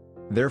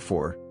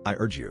 Therefore, I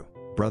urge you,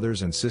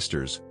 brothers and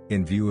sisters,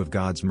 in view of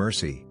God's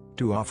mercy,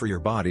 to offer your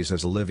bodies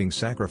as a living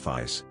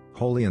sacrifice,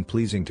 holy and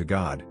pleasing to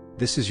God.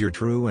 This is your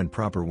true and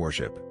proper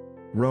worship.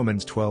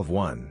 Romans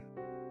 12:1.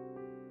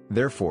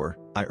 Therefore,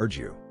 I urge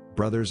you,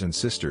 brothers and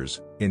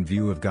sisters, in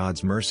view of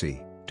God's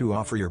mercy, to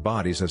offer your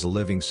bodies as a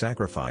living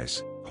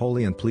sacrifice,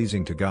 holy and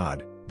pleasing to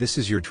God. This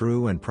is your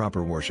true and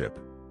proper worship.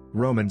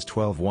 Romans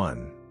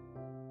 12:1.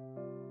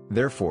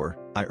 Therefore,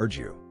 I urge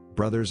you,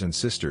 brothers and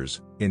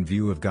sisters, in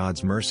view of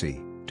God's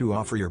mercy, to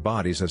offer your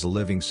bodies as a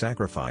living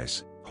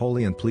sacrifice,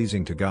 holy and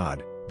pleasing to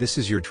God. This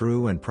is your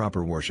true and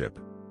proper worship.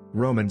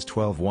 Romans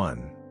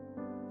 12:1.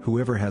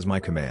 Whoever has my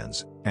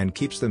commands, and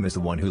keeps them is the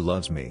one who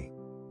loves me.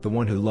 The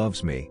one who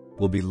loves me,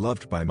 will be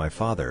loved by my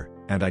Father,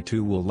 and I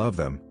too will love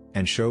them,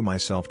 and show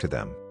myself to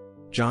them.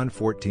 John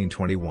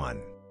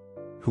 14:21.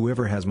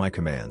 Whoever has my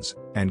commands,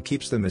 and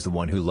keeps them is the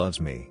one who loves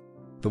me.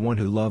 The one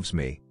who loves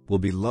me, will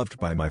be loved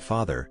by my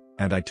Father,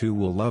 and I too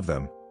will love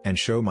them, and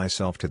show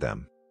myself to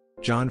them.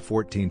 John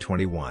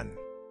 14:21.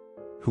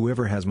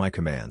 Whoever has my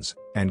commands,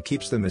 and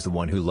keeps them is the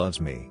one who loves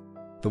me.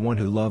 The one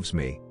who loves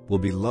me, will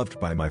be loved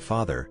by my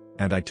Father,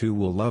 and I too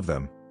will love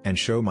them, and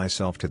show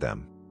myself to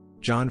them.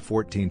 John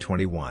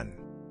 14:21.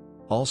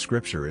 All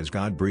Scripture is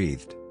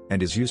God-breathed,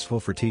 and is useful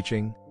for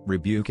teaching,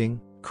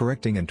 rebuking,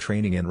 correcting and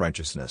training in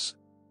righteousness.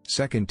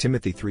 2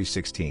 Timothy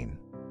 3:16.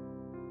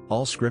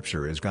 All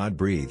Scripture is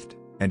God-breathed,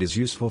 and is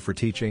useful for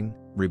teaching,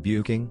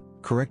 rebuking,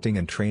 correcting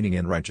and training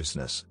in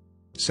righteousness.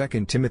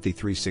 2 Timothy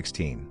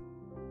 3:16.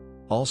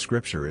 All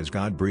scripture is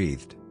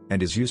God-breathed,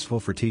 and is useful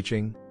for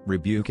teaching,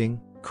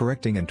 rebuking,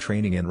 correcting and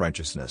training in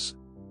righteousness.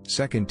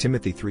 2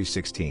 Timothy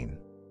 3:16.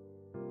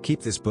 Keep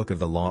this book of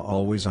the law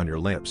always on your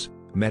lips,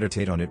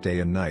 meditate on it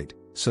day and night,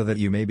 so that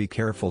you may be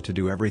careful to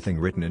do everything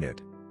written in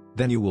it.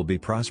 Then you will be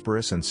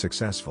prosperous and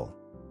successful.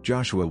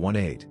 Joshua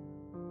 1:8.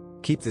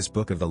 Keep this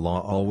book of the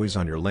law always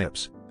on your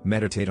lips,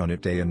 meditate on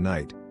it day and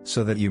night,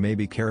 so that you may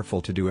be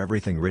careful to do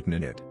everything written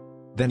in it.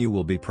 Then you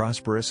will be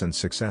prosperous and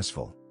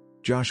successful.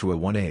 Joshua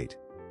 1:8.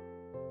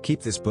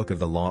 Keep this book of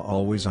the law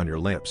always on your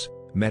lips,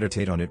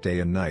 meditate on it day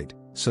and night,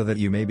 so that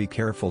you may be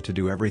careful to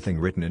do everything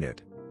written in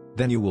it.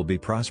 Then you will be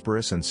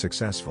prosperous and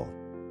successful.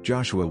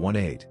 Joshua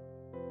 1:8.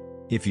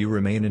 If you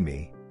remain in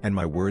me, and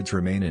my words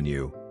remain in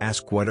you,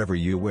 ask whatever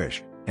you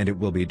wish, and it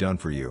will be done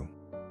for you.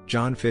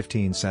 John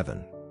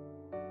 15:7.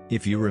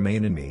 If you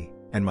remain in me,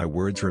 and my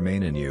words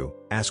remain in you,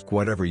 ask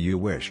whatever you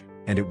wish,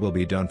 and it will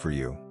be done for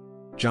you.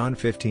 John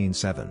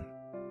 15:7.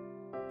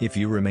 If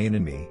you remain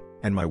in me,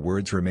 and my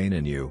words remain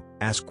in you,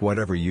 ask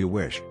whatever you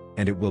wish,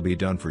 and it will be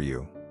done for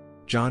you.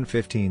 John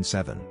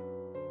 15:7.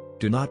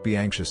 Do not be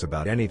anxious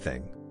about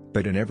anything,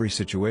 but in every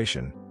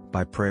situation,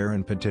 by prayer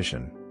and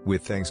petition,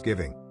 with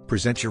thanksgiving,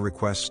 present your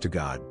requests to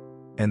God.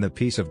 And the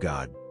peace of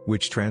God,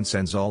 which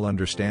transcends all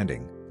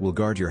understanding, will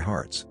guard your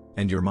hearts,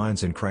 and your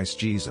minds in Christ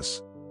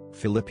Jesus.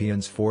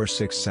 Philippians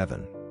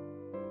 4:6-7.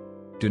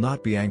 Do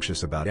not be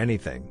anxious about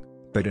anything,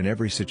 but in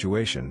every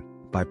situation,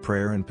 by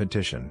prayer and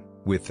petition,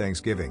 with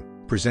thanksgiving,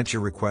 present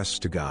your requests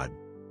to God.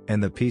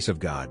 And the peace of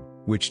God,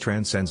 which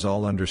transcends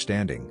all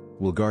understanding,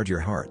 will guard your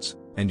hearts,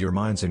 and your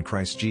minds in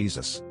Christ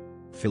Jesus.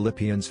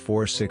 Philippians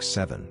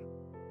 4:6-7.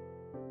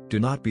 Do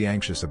not be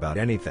anxious about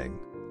anything,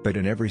 but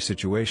in every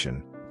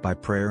situation, by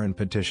prayer and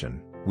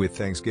petition, with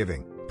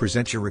thanksgiving,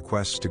 present your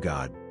requests to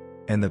God.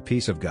 And the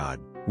peace of God,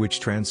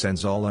 which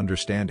transcends all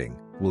understanding,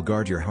 will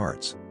guard your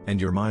hearts, and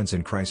your minds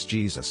in Christ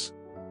Jesus.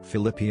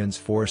 Philippians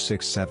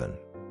 4:6-7.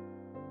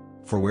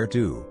 For where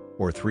two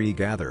or three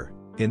gather,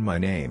 in my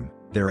name,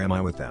 there am I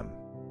with them.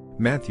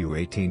 Matthew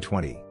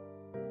 18:20.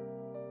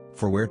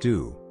 For where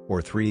two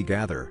or three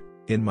gather,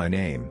 in my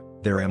name,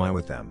 there am I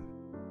with them.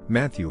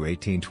 Matthew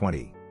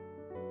 18:20.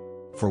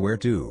 For where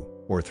two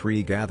or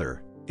three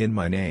gather, in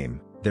my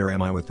name, there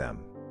am I with them.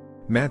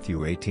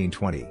 Matthew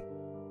 18:20.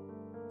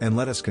 And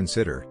let us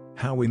consider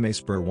how we may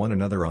spur one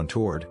another on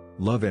toward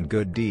love and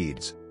good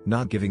deeds,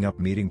 not giving up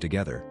meeting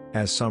together,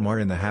 as some are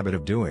in the habit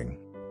of doing,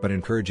 but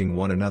encouraging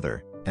one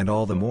another, and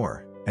all the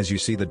more, as you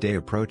see the day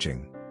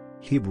approaching.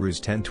 Hebrews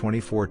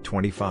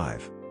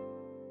 10:24-25.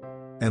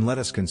 And let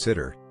us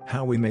consider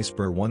how we may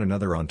spur one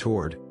another on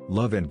toward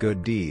love and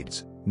good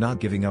deeds, not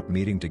giving up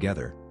meeting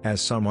together,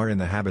 as some are in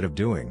the habit of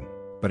doing,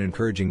 but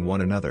encouraging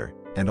one another,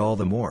 and all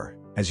the more,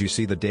 as you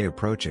see the day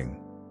approaching.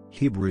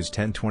 Hebrews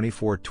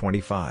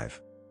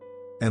 10:24-25.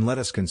 And let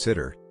us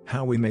consider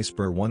how we may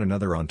spur one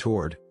another on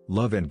toward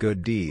love and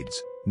good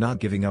deeds, not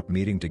giving up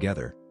meeting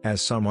together,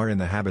 as some are in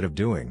the habit of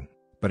doing,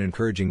 but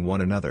encouraging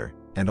one another,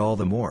 and all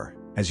the more,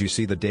 as you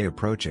see the day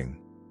approaching.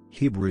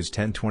 Hebrews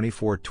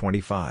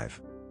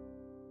 10:24-25.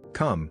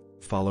 Come,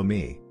 follow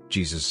me,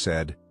 Jesus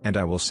said, and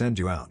I will send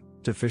you out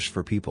to fish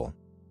for people.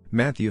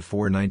 Matthew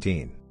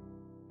 4:19.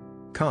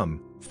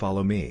 Come,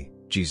 follow me,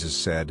 Jesus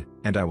said,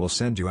 and I will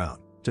send you out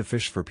to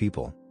fish for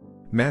people.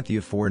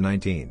 Matthew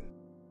 4:19.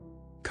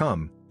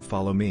 Come,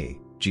 follow me,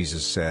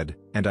 Jesus said,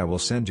 and I will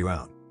send you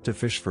out to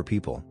fish for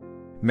people.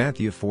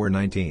 Matthew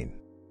 4:19.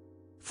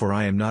 For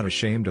I am not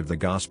ashamed of the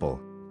gospel,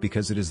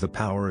 because it is the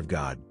power of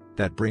God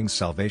that brings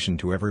salvation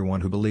to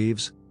everyone who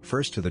believes,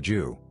 first to the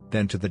Jew,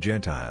 then to the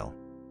Gentile.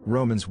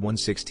 Romans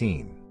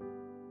 1:16.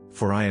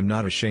 For I am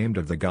not ashamed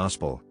of the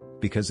gospel,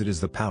 because it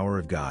is the power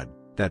of God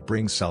that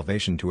brings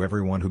salvation to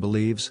everyone who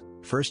believes,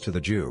 first to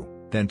the Jew,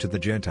 then to the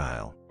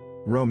Gentile.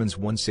 Romans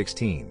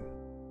 1:16.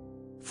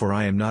 For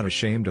I am not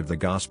ashamed of the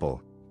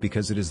gospel,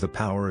 because it is the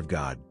power of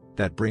God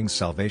that brings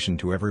salvation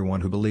to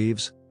everyone who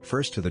believes,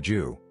 first to the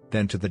Jew,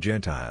 then to the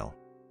Gentile.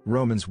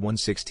 Romans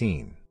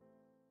 1:16.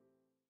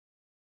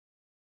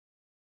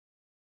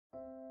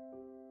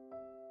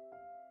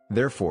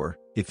 Therefore,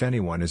 if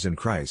anyone is in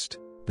Christ,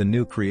 the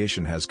new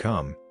creation has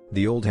come,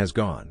 the old has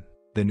gone,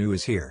 the new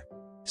is here.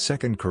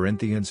 2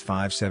 Corinthians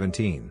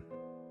 5:17.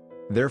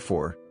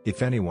 Therefore,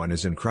 if anyone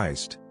is in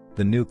Christ,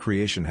 the new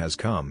creation has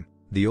come,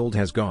 the old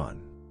has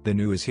gone, the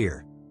new is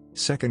here.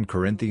 2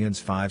 Corinthians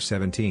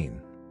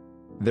 5:17.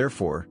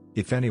 Therefore,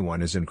 if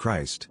anyone is in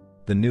Christ,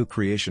 the new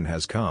creation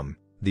has come,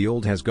 the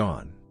old has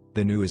gone,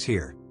 the new is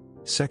here.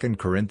 2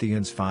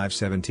 Corinthians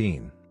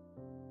 5:17.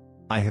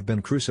 I have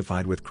been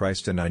crucified with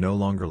Christ and I no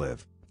longer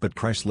live, but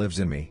Christ lives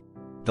in me.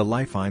 The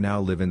life I now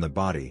live in the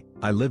body,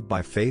 I live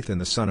by faith in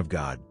the Son of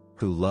God,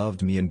 who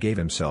loved me and gave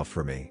himself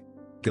for me.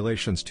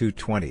 Galatians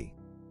 2:20.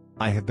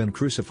 I have been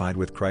crucified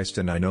with Christ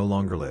and I no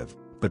longer live,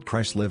 but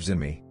Christ lives in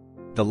me.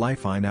 The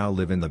life I now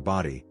live in the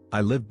body,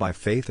 I live by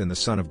faith in the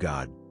Son of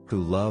God,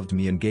 who loved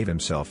me and gave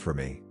himself for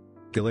me.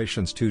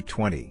 Galatians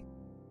 2:20.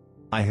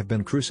 I have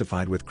been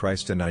crucified with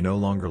Christ and I no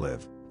longer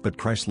live, but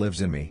Christ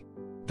lives in me.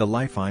 The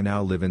life I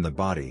now live in the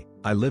body,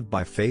 I live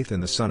by faith in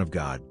the Son of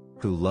God,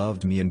 who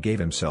loved me and gave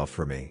himself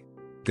for me.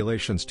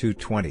 Galatians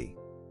 2:20.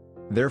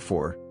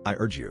 Therefore, I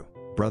urge you,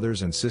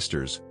 brothers and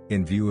sisters,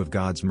 in view of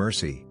God's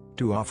mercy,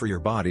 to offer your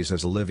bodies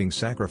as a living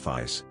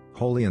sacrifice,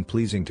 holy and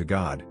pleasing to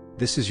God.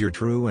 This is your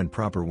true and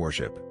proper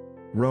worship.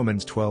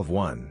 Romans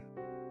 12:1.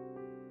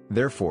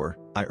 Therefore,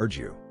 I urge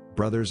you,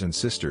 brothers and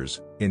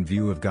sisters, in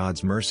view of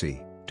God's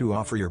mercy, to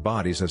offer your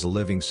bodies as a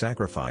living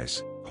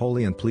sacrifice,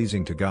 holy and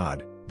pleasing to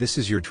God. This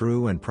is your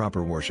true and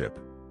proper worship.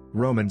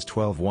 Romans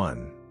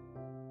 12:1.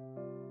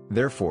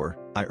 Therefore,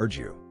 I urge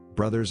you,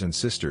 brothers and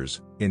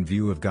sisters, in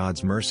view of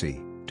God's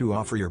mercy, to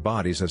offer your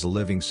bodies as a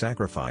living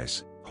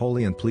sacrifice,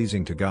 holy and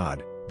pleasing to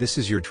God. This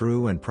is your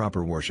true and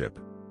proper worship.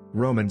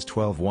 Romans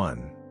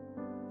 12:1.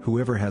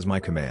 Whoever has my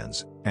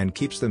commands, and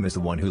keeps them is the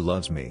one who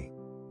loves me.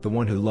 The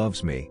one who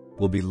loves me,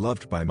 will be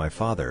loved by my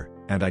Father,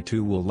 and I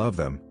too will love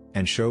them,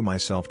 and show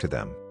myself to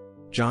them.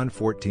 John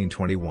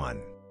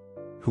 14:21.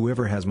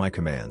 Whoever has my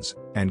commands,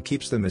 and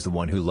keeps them is the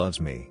one who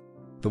loves me.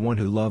 The one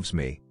who loves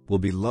me, will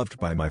be loved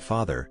by my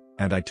Father,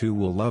 and I too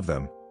will love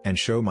them, and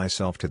show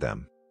myself to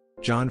them.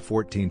 John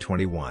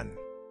 14:21.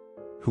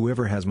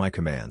 Whoever has my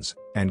commands,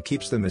 and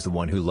keeps them is the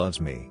one who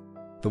loves me.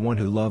 The one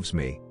who loves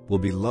me, will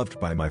be loved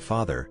by my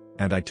Father,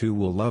 and I too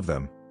will love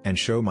them, and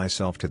show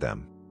myself to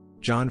them.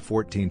 John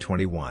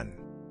 14:21.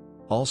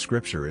 All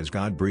Scripture is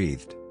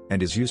God-breathed,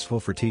 and is useful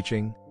for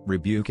teaching,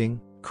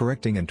 rebuking,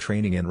 correcting and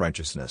training in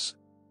righteousness.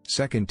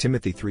 2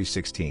 Timothy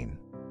 3:16.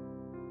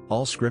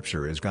 All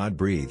Scripture is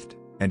God-breathed,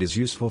 and is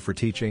useful for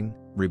teaching,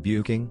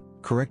 rebuking,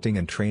 correcting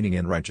and training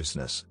in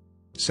righteousness.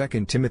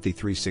 2 Timothy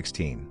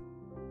 3:16.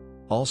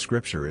 All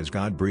Scripture is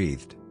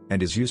God-breathed,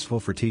 and is useful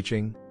for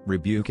teaching,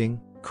 rebuking,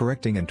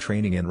 correcting and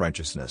training in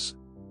righteousness.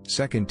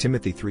 2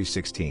 Timothy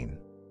 3:16.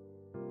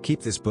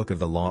 Keep this book of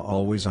the law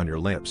always on your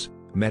lips,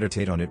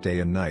 meditate on it day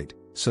and night,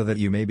 so that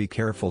you may be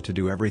careful to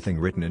do everything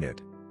written in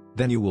it.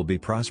 Then you will be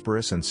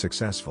prosperous and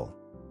successful.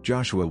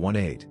 Joshua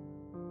 1:8.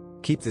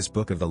 Keep this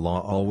book of the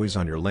law always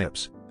on your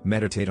lips,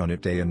 meditate on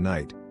it day and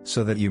night,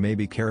 so that you may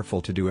be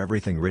careful to do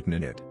everything written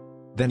in it.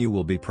 Then you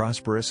will be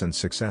prosperous and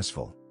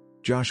successful.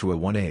 Joshua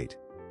 1:8.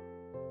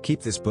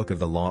 Keep this book of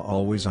the law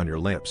always on your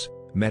lips,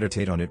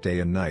 meditate on it day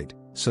and night,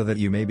 so that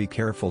you may be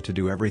careful to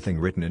do everything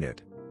written in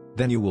it.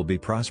 Then you will be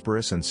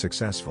prosperous and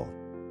successful.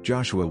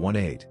 Joshua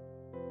 1:8.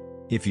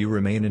 If you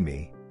remain in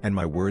me, and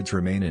my words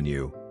remain in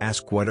you,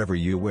 ask whatever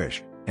you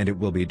wish, and it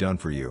will be done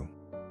for you.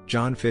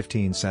 John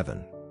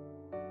 15:7.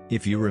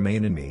 If you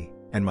remain in me,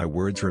 and my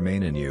words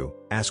remain in you,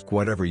 ask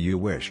whatever you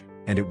wish,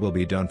 and it will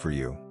be done for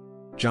you.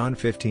 John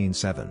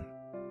 15:7.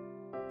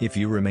 If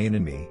you remain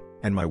in me,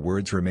 and my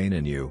words remain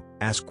in you,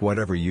 ask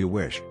whatever you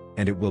wish,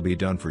 and it will be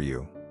done for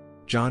you.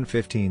 John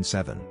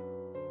 15:7.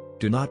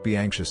 Do not be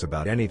anxious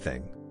about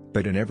anything,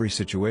 but in every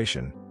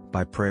situation,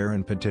 by prayer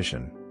and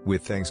petition,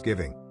 with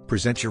thanksgiving,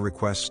 present your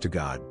requests to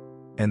God.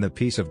 And the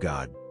peace of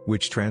God,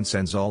 which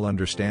transcends all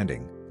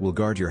understanding, will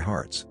guard your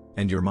hearts,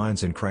 and your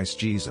minds in Christ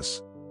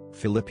Jesus.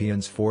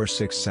 Philippians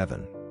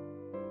 4:6-7.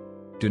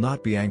 Do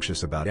not be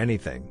anxious about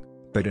anything,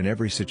 but in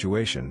every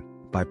situation,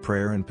 by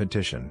prayer and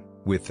petition,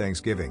 with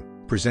thanksgiving,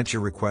 present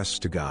your requests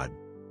to God.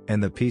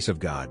 And the peace of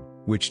God,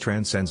 which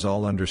transcends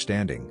all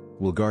understanding,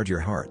 will guard your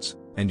hearts,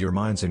 and your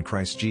minds in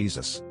Christ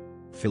Jesus.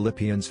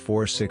 Philippians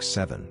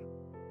 4:6-7.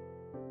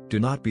 Do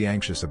not be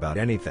anxious about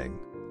anything,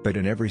 but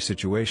in every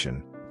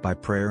situation, by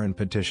prayer and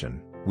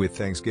petition, with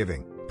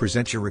thanksgiving,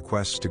 present your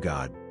requests to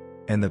God.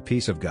 And the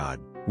peace of God,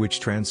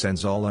 which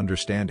transcends all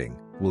understanding,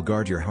 will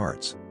guard your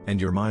hearts, and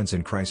your minds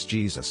in Christ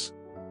Jesus.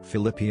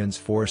 Philippians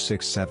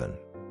 4:6-7.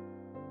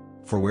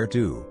 For where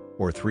two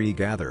or three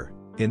gather,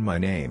 in my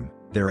name,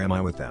 there am I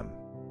with them.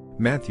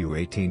 Matthew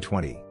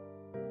 18:20.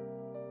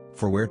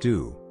 For where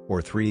two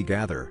or three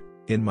gather,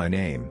 in my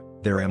name,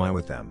 there am I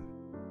with them.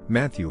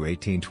 Matthew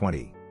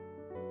 18:20.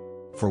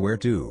 For where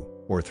two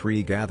or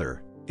three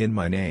gather, in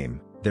my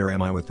name, there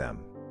am I with them.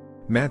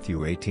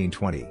 Matthew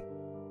 18:20.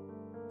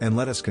 And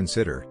let us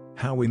consider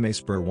how we may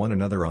spur one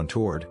another on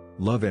toward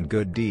love and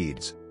good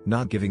deeds,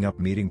 not giving up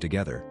meeting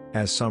together,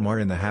 as some are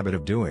in the habit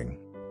of doing,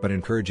 but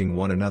encouraging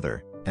one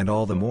another, and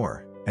all the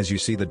more, as you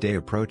see the day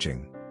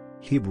approaching.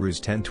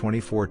 Hebrews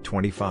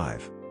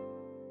 10:24-25.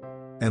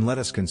 And let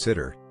us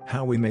consider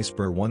how we may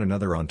spur one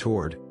another on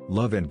toward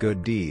love and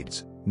good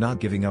deeds, not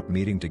giving up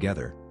meeting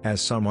together,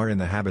 as some are in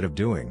the habit of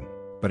doing,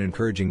 but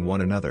encouraging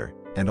one another,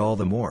 and all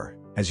the more,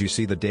 as you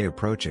see the day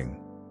approaching.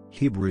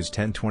 Hebrews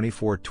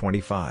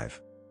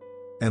 10:24-25.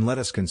 And let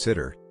us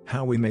consider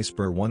how we may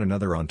spur one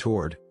another on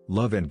toward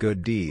love and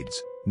good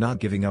deeds, not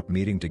giving up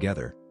meeting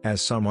together,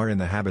 as some are in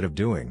the habit of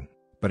doing,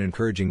 but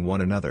encouraging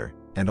one another,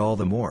 and all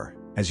the more,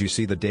 as you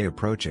see the day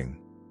approaching.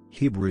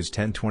 Hebrews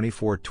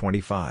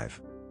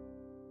 10:24-25.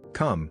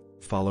 Come,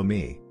 follow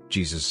me,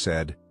 Jesus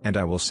said, and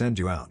I will send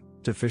you out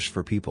to fish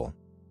for people.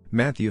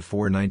 Matthew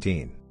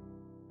 4:19.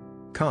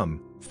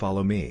 Come,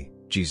 follow me,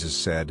 Jesus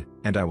said,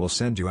 and I will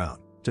send you out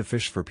to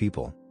fish for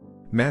people.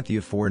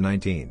 Matthew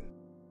 4:19.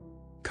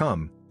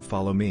 Come,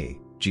 follow me,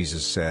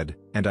 Jesus said,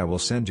 and I will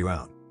send you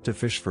out to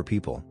fish for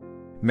people.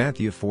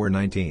 Matthew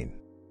 4:19.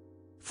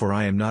 For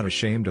I am not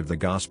ashamed of the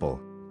gospel,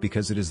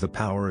 because it is the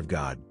power of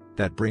God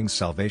that brings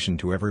salvation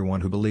to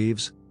everyone who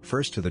believes,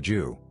 first to the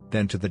Jew,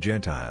 then to the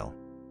Gentile.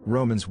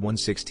 Romans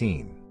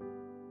 1:16.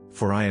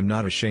 For I am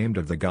not ashamed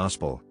of the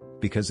gospel,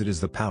 because it is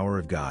the power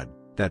of God,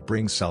 that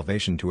brings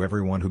salvation to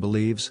everyone who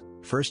believes,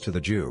 first to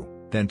the Jew,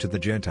 then to the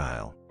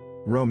Gentile.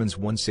 Romans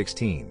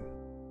 1:16.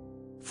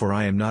 For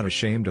I am not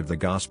ashamed of the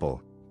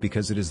gospel,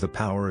 because it is the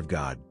power of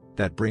God,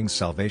 that brings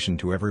salvation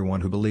to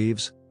everyone who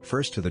believes,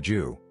 first to the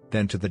Jew,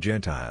 then to the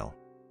Gentile.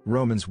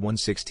 Romans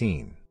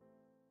 1:16.